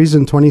 And the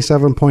reason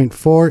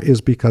 27.4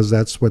 is because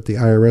that's what the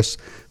IRS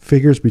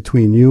figures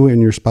between you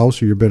and your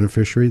spouse or your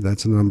beneficiary.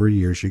 That's the number of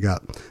years you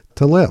got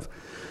to live.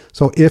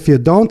 So if you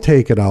don't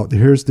take it out,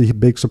 here's the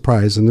big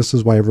surprise, and this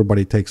is why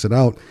everybody takes it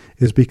out,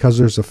 is because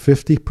there's a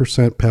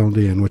 50%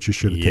 penalty in what you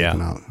should have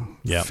taken out.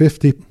 Yeah.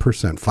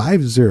 50%.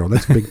 50.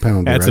 That's a big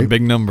penalty, That's right? a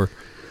big number.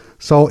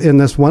 So in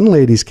this one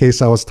lady's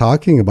case I was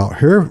talking about,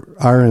 her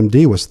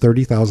RMD was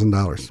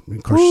 $30,000.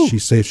 Of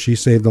course, she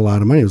saved a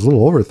lot of money. It was a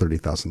little over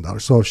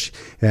 $30,000. So if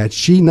had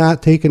she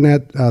not taken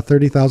that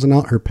 $30,000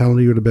 out, her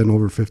penalty would have been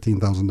over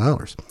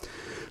 $15,000.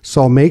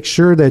 So make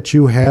sure that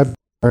you have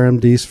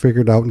RMDs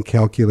figured out and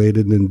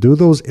calculated, and do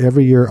those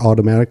every year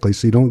automatically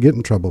so you don't get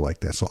in trouble like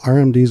that. So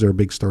RMDs are a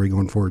big story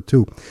going forward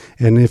too.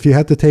 And if you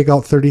had to take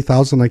out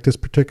 $30,000 like this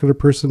particular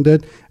person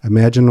did,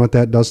 imagine what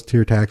that does to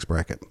your tax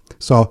bracket.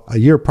 So a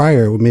year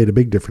prior, it made a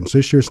big difference.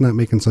 This year, it's not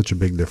making such a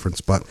big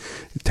difference, but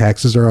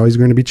taxes are always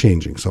going to be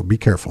changing, so be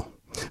careful.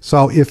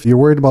 So if you're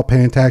worried about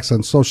paying tax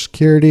on Social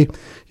Security,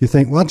 you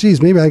think, well,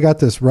 geez, maybe I got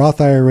this Roth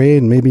IRA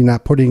and maybe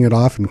not putting it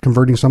off and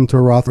converting some to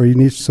a Roth, or you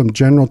need some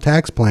general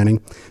tax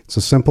planning. It's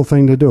a simple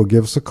thing to do.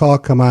 Give us a call,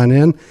 come on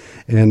in,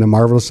 and the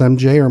Marvelous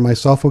MJ or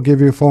myself will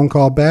give you a phone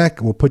call back.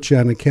 We'll put you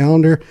on the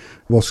calendar.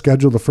 We'll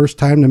schedule the first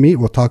time to meet.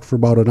 We'll talk for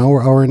about an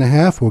hour, hour and a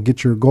half. We'll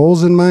get your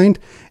goals in mind,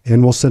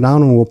 and we'll sit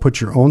down and we'll put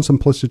your own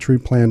simplicity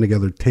plan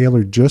together,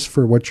 tailored just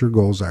for what your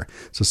goals are.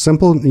 It's a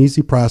simple and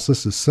easy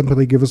process. Just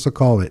simply give us a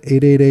call at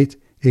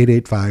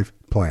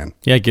 888-885-PLAN.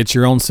 Yeah, get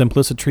your own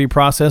Simplicity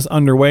process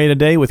underway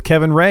today with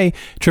Kevin Ray.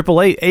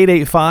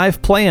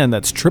 888-885-PLAN.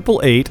 That's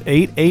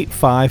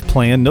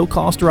 888-885-PLAN. No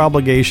cost or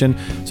obligation.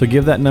 So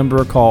give that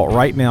number a call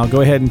right now.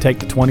 Go ahead and take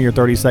the 20 or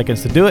 30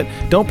 seconds to do it.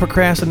 Don't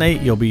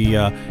procrastinate. You'll be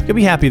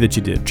happy that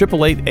you did.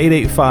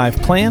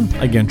 888-885-PLAN.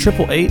 Again,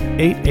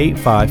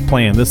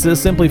 888-885-PLAN. This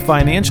is Simply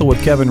Financial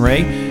with Kevin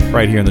Ray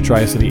right here in the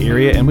Tri-City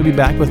area, and we'll be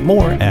back with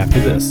more after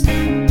this.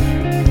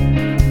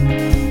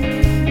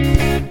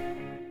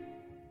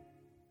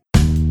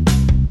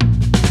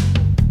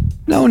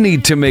 No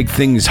need to make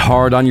things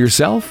hard on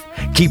yourself.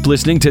 Keep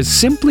listening to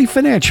Simply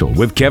Financial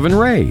with Kevin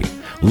Ray.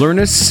 Learn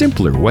a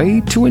simpler way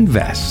to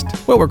invest.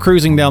 Well, we're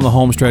cruising down the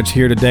home stretch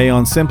here today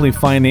on Simply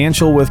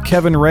Financial with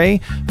Kevin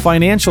Ray,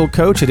 financial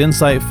coach at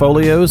Insight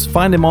Folios.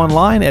 Find him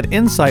online at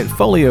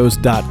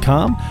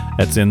insightfolios.com.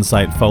 That's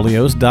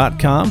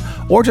insightfolios.com.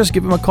 Or just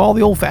give him a call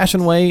the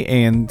old-fashioned way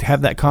and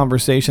have that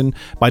conversation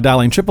by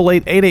dialing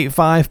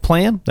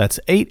 888-885-PLAN. That's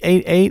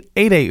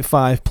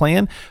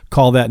 888-885-PLAN.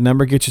 Call that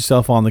number, get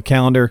yourself on the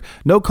calendar.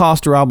 No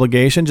cost or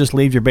obligation. Just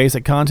leave your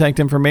basic contact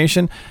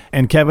information,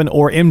 and Kevin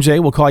or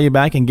MJ will call you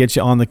back and get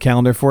you on the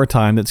calendar for a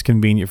time that's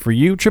convenient for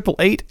you.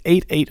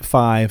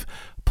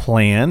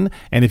 888-885-PLAN.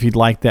 And if you'd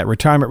like that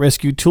Retirement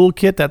Rescue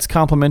Toolkit, that's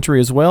complimentary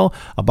as well.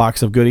 A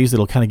box of goodies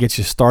that'll kind of get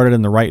you started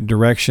in the right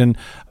direction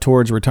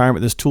towards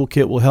retirement. This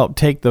toolkit will help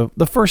take the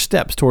first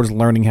steps towards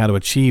learning how to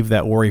achieve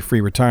that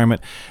worry-free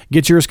retirement.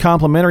 Get yours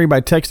complimentary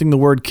by texting the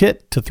word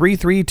KIT to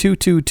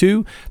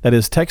 33222. That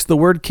is, text the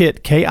word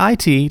KIT,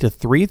 K-I-T, to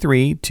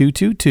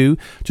 33222.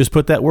 Just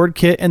put that word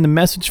KIT in the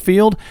message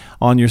field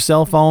on your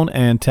cell phone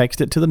and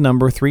text it to the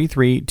number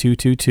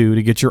 33222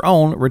 to get your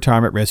own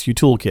Retirement Rescue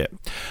Toolkit.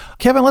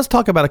 Kevin, let's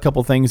talk about a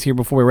couple things here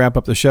before we wrap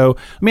up the show.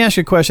 Let me ask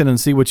you a question and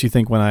see what you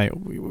think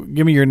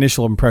give me your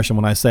initial impression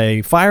when I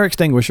say fire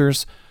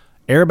extinguishers,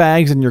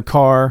 airbags in your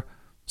car,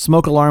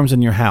 smoke alarms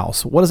in your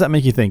house. What does that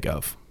make you think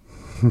of?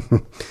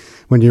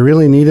 When you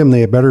really need them,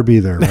 they better be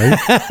there, right?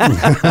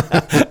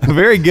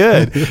 Very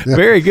good.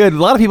 Very good. A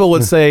lot of people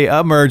would say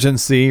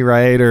emergency,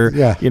 right? Or,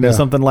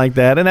 something like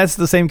that. And that's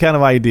the same kind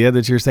of idea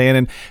that you're saying.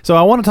 And so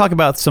I want to talk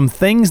about some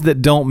things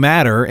that don't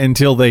matter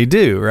until they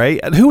do,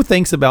 right? Who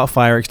thinks about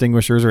fire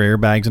extinguishers or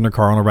airbags in their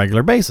car on a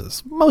regular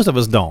basis? Most of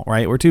us don't,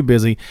 right? We're too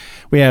busy.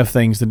 We have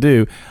things to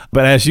do.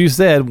 But as you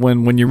said,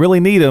 when you really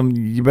need them,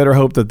 you better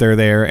hope that they're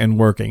there and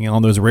working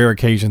on those rare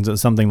occasions that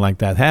something like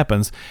that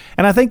happens.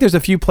 And I think there's a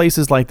few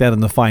places like that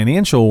in the financial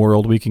financial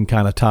world we can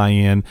kind of tie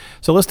in.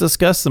 So let's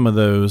discuss some of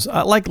those,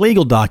 like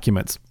legal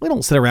documents. We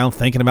don't sit around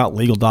thinking about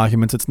legal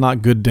documents. It's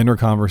not good dinner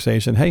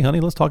conversation. Hey, honey,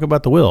 let's talk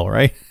about the will,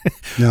 right?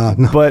 No,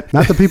 but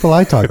not the people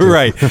I talk to.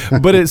 Right.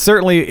 But it's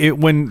certainly,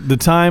 when the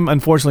time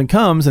unfortunately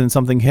comes and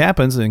something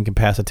happens,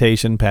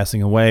 incapacitation,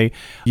 passing away,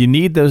 you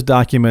need those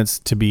documents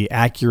to be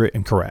accurate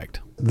and correct.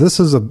 This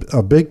is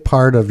a big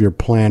part of your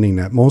planning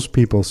that most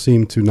people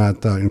seem to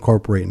not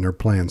incorporate in their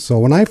plans. So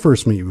when I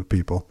first meet with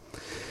people,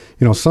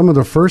 some of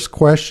the first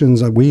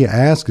questions that we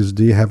ask is,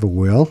 do you have a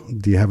will?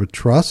 Do you have a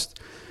trust?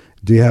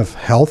 Do you have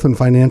health and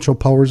financial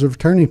powers of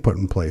attorney put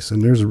in place?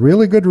 And there's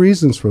really good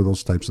reasons for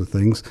those types of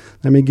things.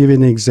 Let me give you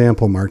an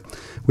example, Mark.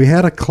 We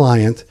had a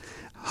client,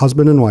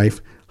 husband and wife.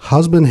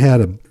 Husband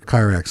had a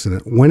car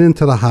accident, went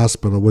into the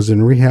hospital, was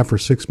in rehab for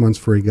 6 months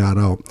before he got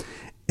out.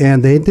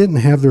 And they didn't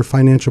have their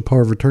financial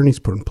power of attorneys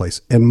put in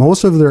place. And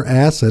most of their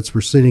assets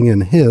were sitting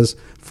in his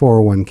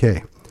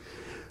 401k.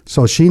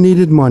 So she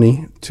needed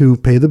money to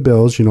pay the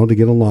bills, to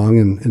get along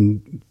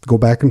and go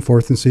back and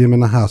forth and see him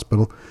in the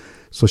hospital.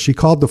 So she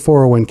called the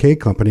 401k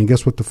company, and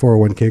guess what the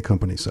 401k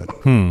company said?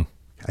 You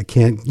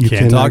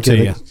cannot talk to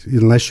get it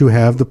unless you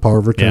have the power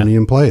of attorney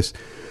in place.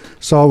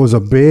 So it was a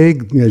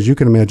big, as you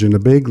can imagine, a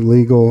big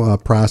legal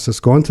process,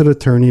 going to the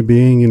attorney,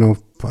 being,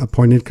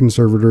 appointed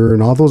conservator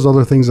and all those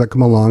other things that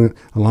come along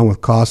with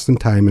cost and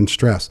time and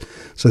stress.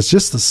 So it's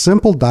just a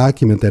simple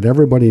document that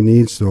everybody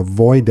needs to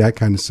avoid that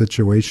kind of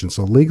situation.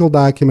 So legal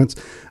documents,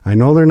 I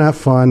know they're not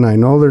fun. I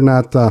know they're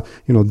not,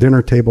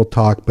 dinner table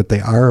talk, but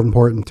they are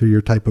important to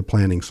your type of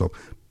planning. So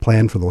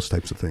plan for those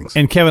types of things.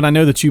 And Kevin, I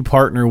know that you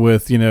partner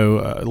with,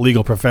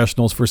 legal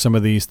professionals for some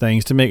of these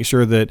things to make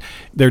sure that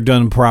they're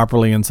done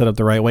properly and set up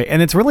the right way. And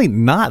it's really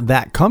not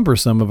that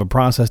cumbersome of a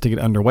process to get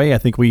underway. I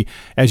think we,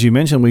 as you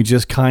mentioned, we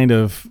just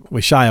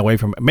we shy away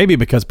from it. Maybe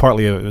because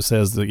partly it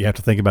says that you have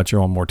to think about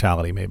your own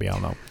mortality. Maybe, I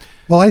don't know.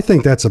 Well, I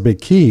think that's a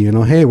big key.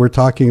 Hey, we're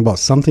talking about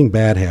something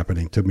bad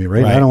happening to me,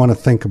 right? I don't want to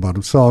think about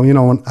it. So,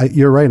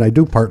 you're right. I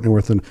do partner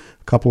with a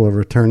couple of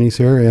attorneys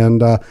here,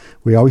 and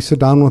we always sit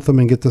down with them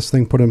and get this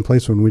thing put in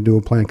place when we do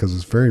a plan, because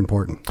it's very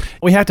important.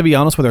 We have to be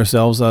honest with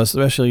ourselves,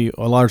 especially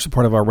a large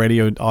part of our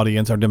radio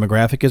audience, our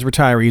demographic is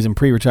retirees and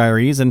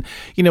pre-retirees. And,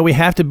 we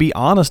have to be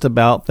honest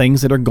about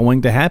things that are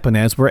going to happen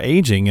as we're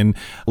aging. And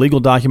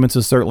legal documents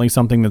is certainly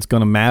something that's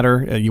going to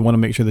matter. You want to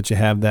make sure that you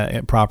have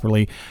that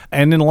properly.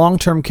 And then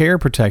long-term care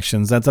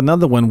protections, that's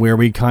another one where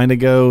we kind of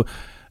go,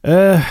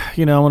 I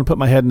want to put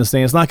my head in the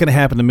sand. It's not going to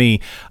happen to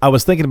me. I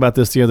was thinking about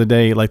this the other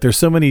day. Like, there's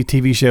so many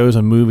TV shows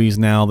and movies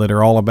now that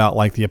are all about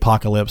like the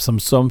apocalypse,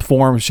 some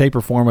form, shape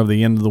or form of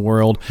the end of the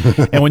world.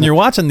 And when you're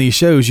watching these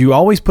shows, you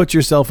always put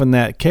yourself in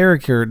that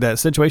character, that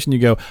situation. You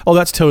go, oh,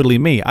 that's totally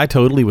me. I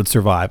totally would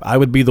survive. I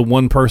would be the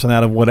one person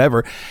out of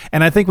whatever.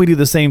 And I think we do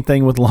the same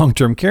thing with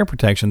long-term care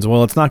protections.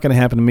 Well, it's not going to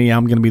happen to me.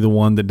 I'm going to be the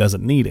one that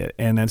doesn't need it.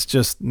 And that's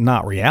just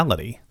not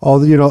reality. Oh,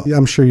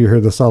 I'm sure you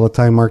hear this all the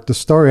time, Mark. The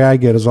story I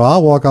get is, well,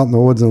 I'll walk out in the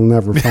woods and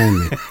they'll never find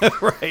me.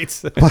 Right.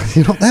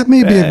 But, that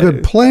may be a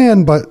good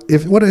plan, but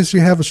what if you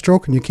have a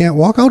stroke and you can't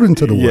walk out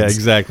into the woods? Yeah,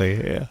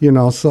 exactly.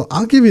 Yeah. So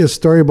I'll give you a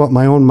story about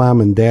my own mom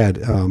and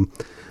dad.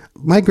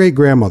 My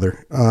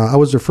great-grandmother, I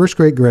was her first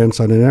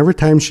great-grandson, and every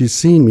time she'd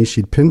seen me,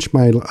 she'd pinch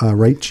my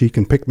right cheek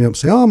and pick me up and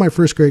say, oh, my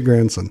first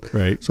great-grandson.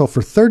 Right. So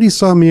for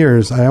 30-some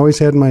years, I always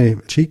had my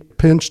cheek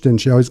pinched, and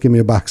she always gave me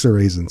a box of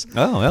raisins.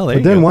 Oh, well, there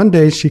But then one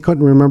day, she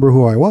couldn't remember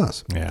who I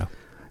was. Yeah.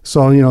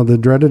 So, the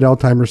dreaded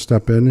Alzheimer's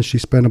step in, and she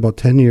spent about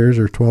 10 years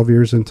or 12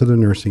 years into the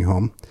nursing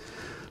home.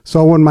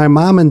 So when my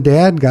mom and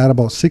dad got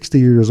about 60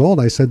 years old,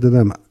 I said to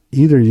them,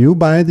 either you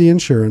buy the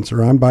insurance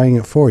or I'm buying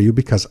it for you,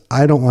 because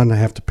I don't want to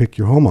have to pick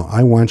your home out.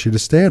 I want you to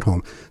stay at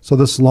home. So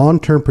this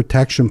long-term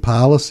protection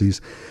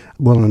policies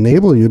will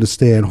enable you to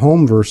stay at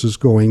home versus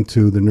going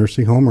to the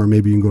nursing home, or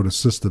maybe you can go to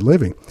assisted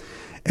living.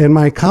 And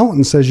my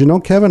accountant says,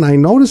 Kevin, I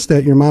noticed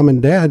that your mom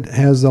and dad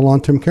has a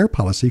long-term care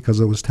policy because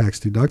it was tax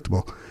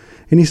deductible.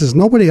 And he says,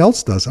 nobody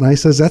else does. And I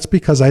says, that's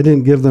because I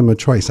didn't give them a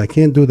choice. I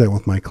can't do that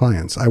with my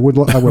clients. I would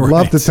Right.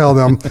 love to tell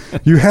them,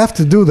 you have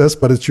to do this,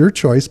 but it's your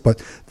choice.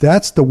 But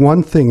that's the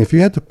one thing. If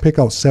you had to pick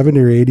out $70,000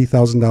 or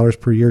 $80,000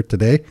 per year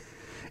today,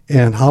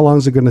 and how long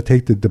is it going to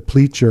take to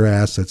deplete your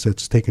assets?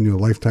 It's taken you a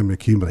lifetime to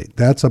accumulate.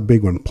 That's a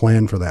big one.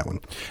 Plan for that one.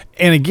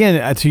 And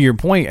again, to your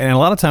point, and a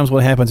lot of times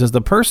what happens is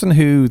the person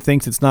who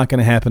thinks it's not going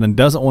to happen and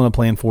doesn't want to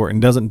plan for it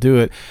and doesn't do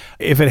it,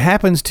 if it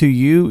happens to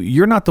you,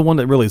 you're not the one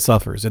that really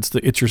suffers.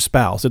 It's your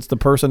spouse. It's the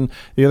person,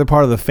 the other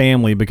part of the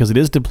family, because it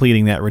is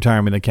depleting that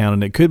retirement account,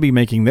 and it could be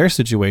making their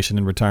situation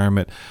in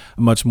retirement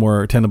much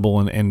more tenable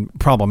and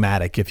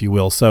problematic, if you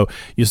will. So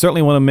you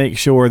certainly want to make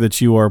sure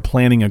that you are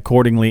planning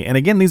accordingly. And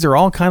again, these are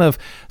all kind of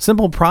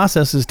simple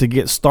processes to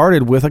get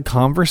started with a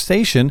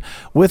conversation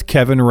with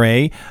Kevin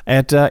Ray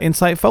at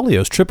Insight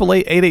Folios.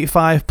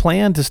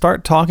 888-885-PLAN to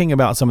start talking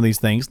about some of these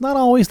things. Not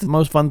always the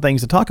most fun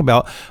things to talk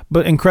about,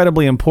 but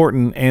incredibly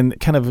important, and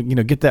kind of,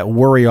 get that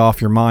worry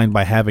off your mind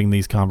by having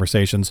these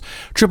conversations.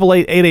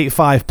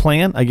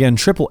 888-885-PLAN. Again,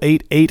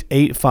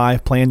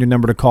 888-885-PLAN, your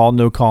number to call,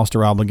 no cost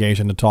or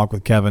obligation to talk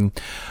with Kevin.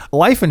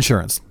 Life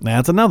insurance,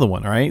 that's another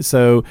one, all right?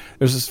 So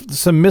there's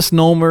some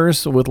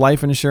misnomers with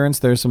life insurance.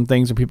 There's some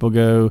things where people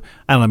go,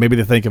 I don't know, maybe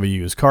they think of a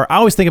used car. I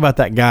always think about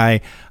that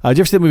guy. Did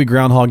you ever see the movie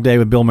Groundhog Day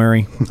with Bill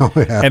Murray? Oh,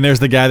 yeah. And there's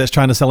the guy that's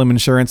trying to sell him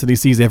insurance that he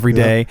sees every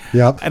day.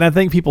 Yep. And I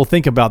think people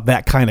think about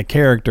that kind of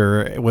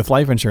character with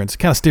life insurance,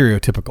 kind of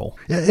stereotypical.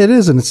 Yeah, it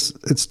is, and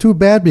it's too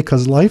bad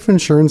because life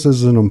insurance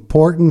is an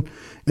important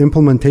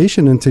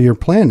implementation into your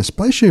plan,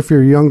 especially if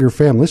you're a younger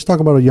family. Let's talk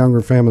about a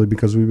younger family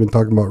because we've been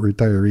talking about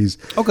retirees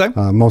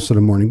most of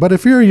the morning. But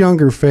if you're a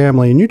younger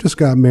family and you just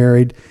got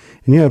married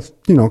and you have,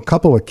 a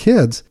couple of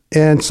kids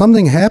and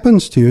something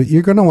happens to you,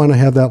 you're going to want to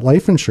have that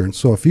life insurance.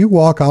 So if you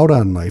walk out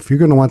on life, you're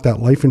going to want that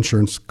life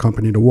insurance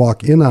company to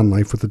walk in on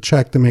life with a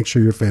check to make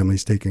sure your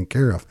family's taken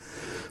care of.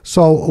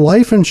 So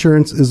life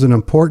insurance is an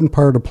important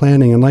part of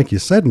planning. And like you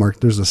said, Mark,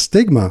 there's a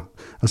stigma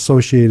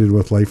associated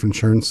with life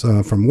insurance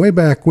from way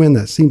back when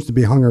that seems to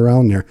be hung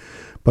around there.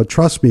 But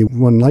trust me,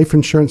 when life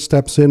insurance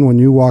steps in, when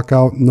you walk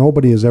out,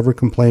 nobody has ever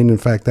complained. In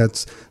fact,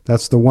 that's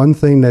the one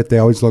thing that they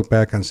always look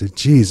back on and say,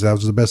 geez, that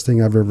was the best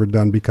thing I've ever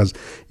done, because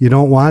you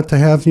don't want to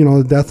have,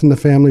 a death in the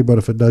family, but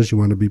if it does, you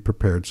want to be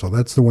prepared. So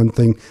that's the one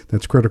thing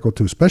that's critical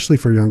too, especially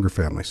for younger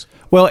families.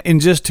 Well,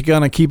 and just to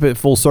kind of keep it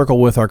full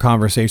circle with our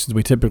conversations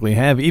we typically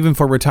have, even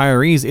for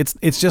retirees,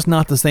 it's just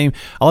not the same.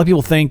 A lot of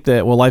people think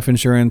that, life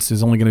insurance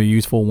is only going to be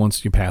useful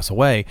once you pass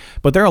away.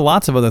 But there are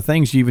lots of other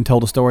things. You even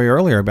told a story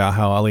earlier about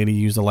how a lady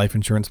used a life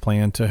insurance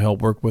plan to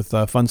help work with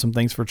fund some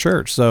things for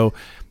church. So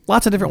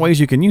lots of different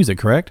ways you can use it,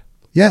 correct?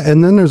 Yeah,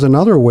 and then there's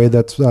another way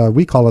that's,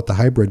 we call it the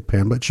hybrid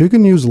plan, but you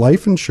can use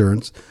life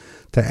insurance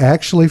to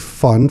actually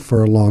fund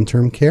for a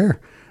long-term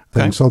care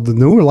thing. Okay. So the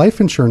newer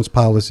life insurance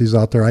policies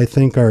out there, I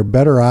think, are a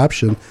better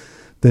option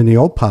than the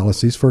old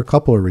policies for a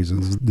couple of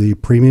reasons. The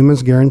premium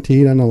is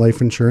guaranteed on the life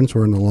insurance,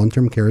 where in the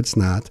long-term care it's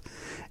not.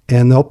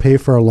 And they'll pay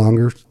for a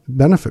longer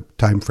benefit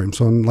time frame.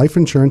 So in life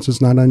insurance,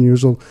 it's not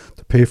unusual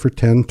to pay for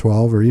 10,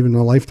 12, or even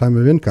a lifetime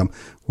of income,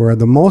 where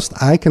the most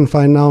I can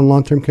find now in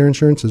long-term care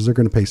insurance is they're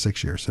going to pay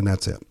 6 years, and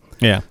that's it.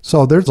 Yeah.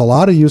 So there's a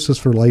lot of uses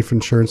for life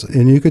insurance,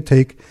 and you could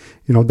take,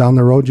 down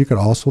the road, you could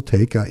also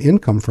take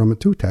income from it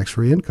too,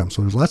 tax-free income.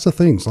 So there's lots of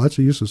things, lots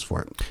of uses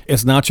for it.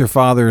 It's not your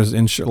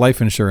father's life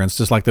insurance,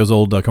 just like those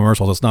old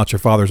commercials. It's not your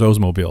father's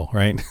Oldsmobile,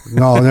 right?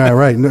 No, yeah,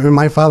 right.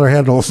 My father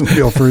had an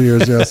Oldsmobile for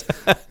years, yes.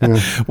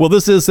 Yeah. Well,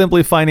 this is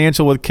Simply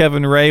Financial with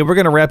Kevin Ray. We're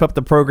going to wrap up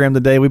the program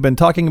today. We've been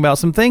talking about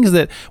some things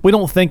that we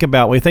don't think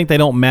about. We think they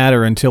don't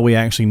matter until we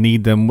actually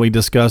need them. We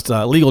discussed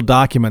legal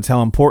documents,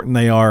 how important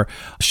they are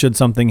should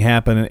something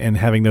happen, and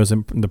having those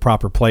in the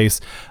proper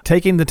place.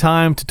 Taking the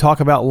time to talk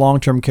about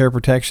long-term care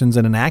protections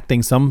and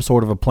enacting some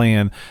sort of a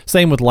plan.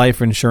 Same with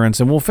life insurance.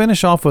 And we'll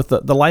finish off with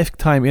the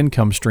lifetime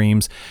income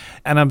streams.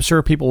 And I'm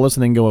sure people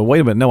listening go,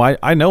 wait a minute, no,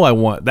 I know I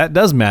want, that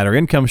does matter.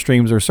 Income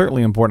streams are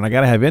certainly important. I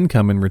got to have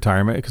income in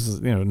retirement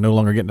because, no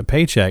longer getting a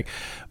paycheck.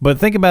 But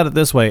think about it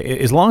this way.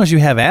 As long as you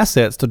have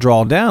assets to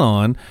draw down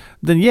on,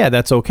 then yeah,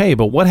 that's okay.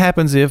 But what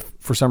happens if,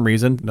 for some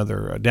reason,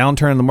 another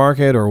downturn in the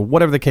market or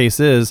whatever the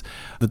case is,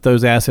 that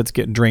those assets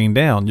get drained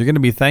down? You're going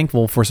to be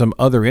thankful for some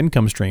other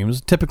income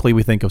streams. Typically,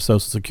 we think of Social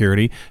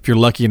Security, if you're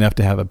lucky enough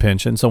to have a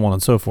pension, so on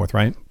and so forth,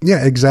 right?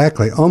 Yeah,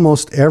 exactly.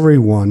 Almost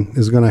everyone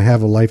is going to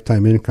have a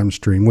lifetime income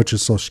stream, which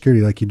is Social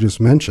Security, like you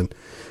just mentioned.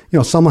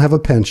 Some will have a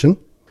pension.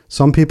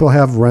 Some people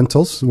have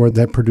rentals where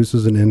that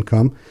produces an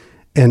income.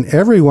 And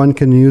everyone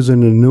can use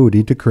an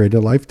annuity to create a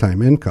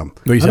lifetime income.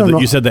 Well,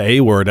 you said the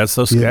A word. That's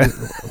so scary.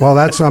 Yeah. Well,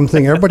 that's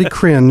something everybody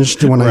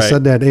cringed when right. I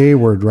said that A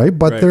word, right?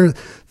 But right.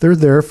 They're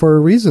there for a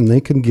reason. They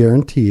can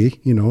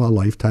guarantee, a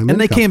lifetime income. And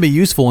they can be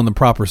useful in the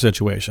proper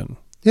situation.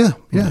 Yeah,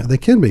 they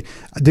can be.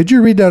 Did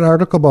you read that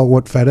article about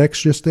what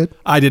FedEx just did?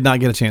 I did not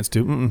get a chance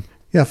to. Mm-mm.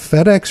 Yeah,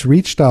 FedEx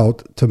reached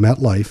out to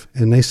MetLife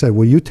and they said,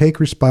 will you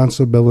take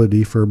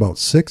responsibility for about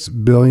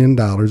 $6 billion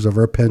of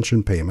our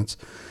pension payments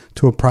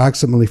to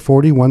approximately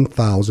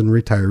 41,000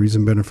 retirees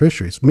and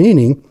beneficiaries?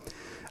 Meaning,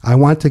 I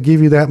want to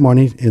give you that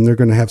money, and they're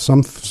going to have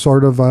some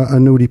sort of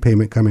annuity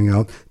payment coming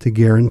out to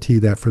guarantee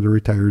that for the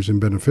retirees and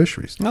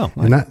beneficiaries. Oh,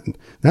 and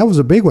that was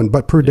a big one.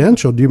 But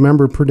Prudential, do you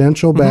remember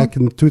Prudential back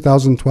in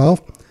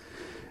 2012?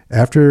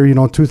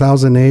 After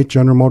 2008,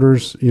 General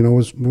Motors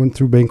went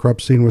through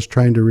bankruptcy and was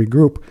trying to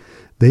regroup.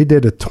 They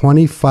did a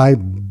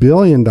 $25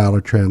 billion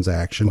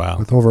transaction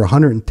with over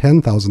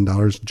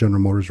 $110,000 to General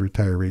Motors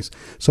retirees.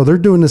 So they're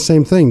doing the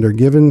same thing. They're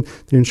giving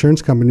the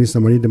insurance companies the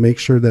money to make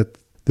sure that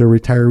their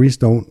retirees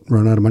don't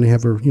run out of money,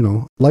 have a,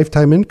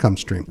 lifetime income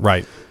stream.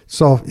 Right.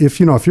 So if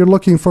you're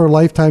looking for a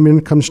lifetime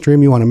income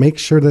stream, you want to make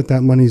sure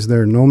that money's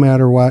there no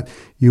matter what.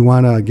 You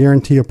want to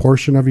guarantee a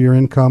portion of your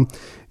income.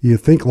 You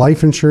think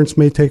life insurance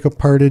may take a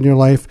part in your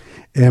life.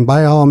 And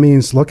by all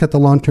means, look at the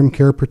long-term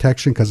care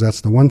protection, because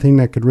that's the one thing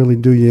that could really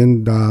do you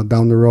in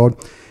down the road.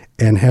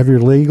 And have your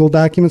legal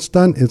documents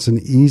done. It's an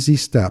easy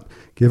step.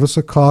 Give us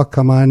a call.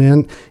 Come on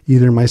in.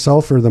 Either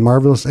myself or the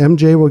marvelous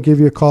MJ will give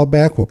you a call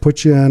back. We'll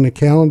put you on the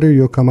calendar.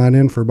 You'll come on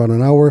in for about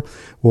an hour.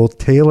 We'll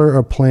tailor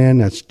a plan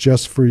that's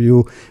just for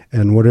you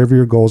and whatever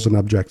your goals and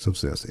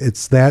objectives is.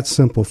 It's that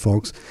simple,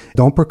 folks.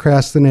 Don't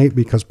procrastinate,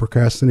 because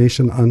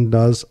procrastination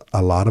undoes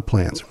a lot of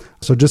plans.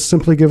 So just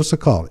simply give us a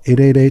call.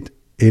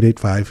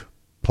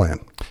 888-885-PLAN.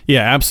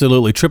 Yeah,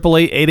 absolutely.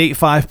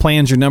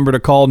 888-885-PLAN is your number to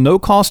call. No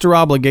cost or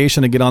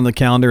obligation to get on the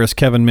calendar, as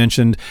Kevin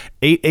mentioned.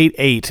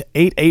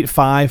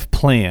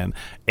 888-885-PLAN.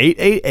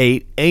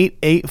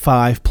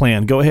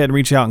 888-885-PLAN. Go ahead and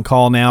reach out and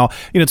call now.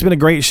 It's been a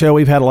great show.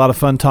 We've had a lot of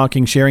fun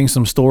talking, sharing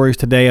some stories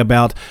today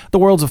about the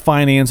worlds of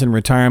finance and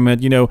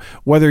retirement.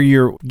 Whether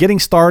you're getting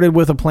started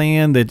with a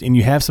plan and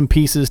you have some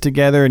pieces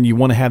together and you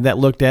want to have that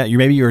looked at,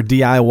 maybe you're a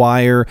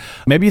DIYer.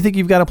 Maybe you think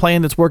you've got a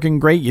plan that's working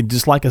great. You'd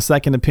just like a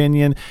second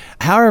opinion.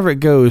 However it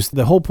goes,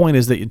 the whole point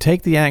is that you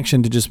take the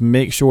action to just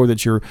make sure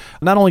that you're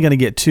not only going to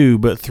get to,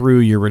 but through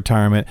your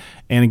retirement.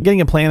 And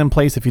getting a plan in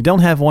place, if you don't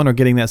have one, or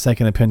getting that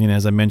second opinion,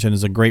 as I mentioned,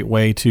 is a great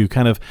way to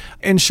kind of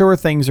ensure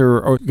things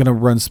are going to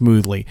run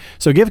smoothly.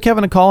 So give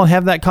Kevin a call and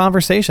have that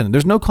conversation.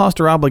 There's no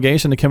cost or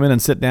obligation to come in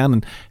and sit down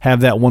and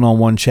have that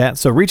one-on-one chat.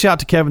 So reach out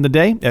to Kevin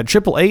today at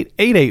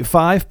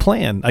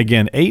 888-885-PLAN.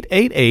 Again,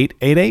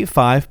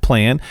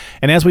 888-885-PLAN.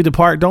 And as we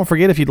depart, don't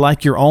forget, if you'd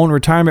like your own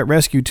retirement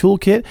rescue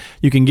toolkit,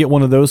 you can get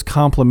one of those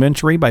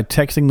complimentary by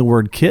texting the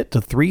word KIT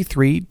to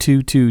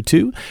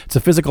 33222. It's a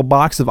physical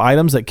box of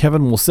items that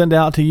Kevin will send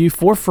out to you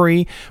for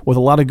free, with a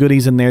lot of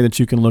goodies in there that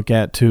you can look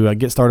at to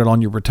get started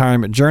on your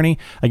retirement journey.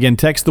 Again,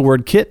 text the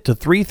word KIT to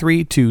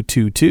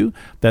 33222.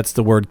 That's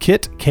the word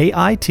KIT,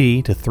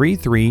 K-I-T, to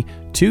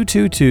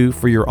 33222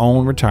 for your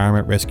own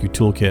retirement rescue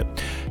toolkit.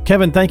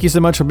 Kevin, thank you so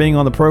much for being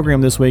on the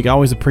program this week. I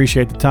always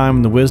appreciate the time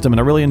and the wisdom,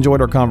 and I really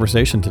enjoyed our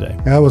conversation today.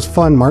 That was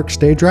fun, Mark.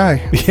 Stay dry.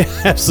 Yeah,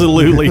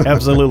 absolutely.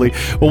 Absolutely.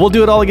 Well, we'll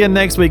do it all again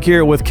next week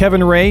here with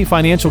Kevin Ray,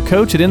 financial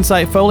coach at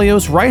Insight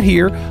Folios, right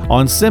here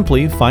on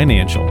Simply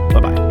Financial.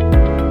 Bye-bye.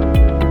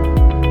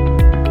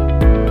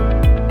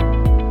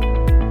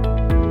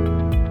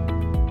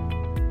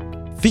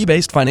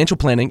 Fee-based financial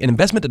planning and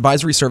investment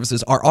advisory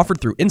services are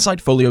offered through Insight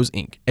Folios,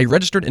 Inc., a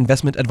registered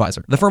investment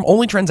advisor. The firm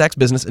only transacts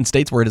business in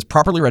states where it is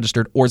properly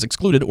registered or is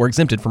excluded or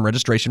exempted from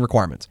registration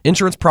requirements.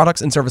 Insurance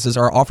products and services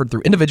are offered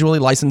through individually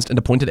licensed and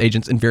appointed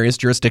agents in various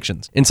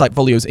jurisdictions. Insight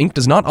Folios, Inc.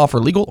 does not offer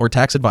legal or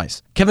tax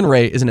advice. Kevin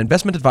Ray is an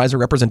investment advisor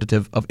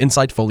representative of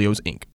Insight Folios, Inc.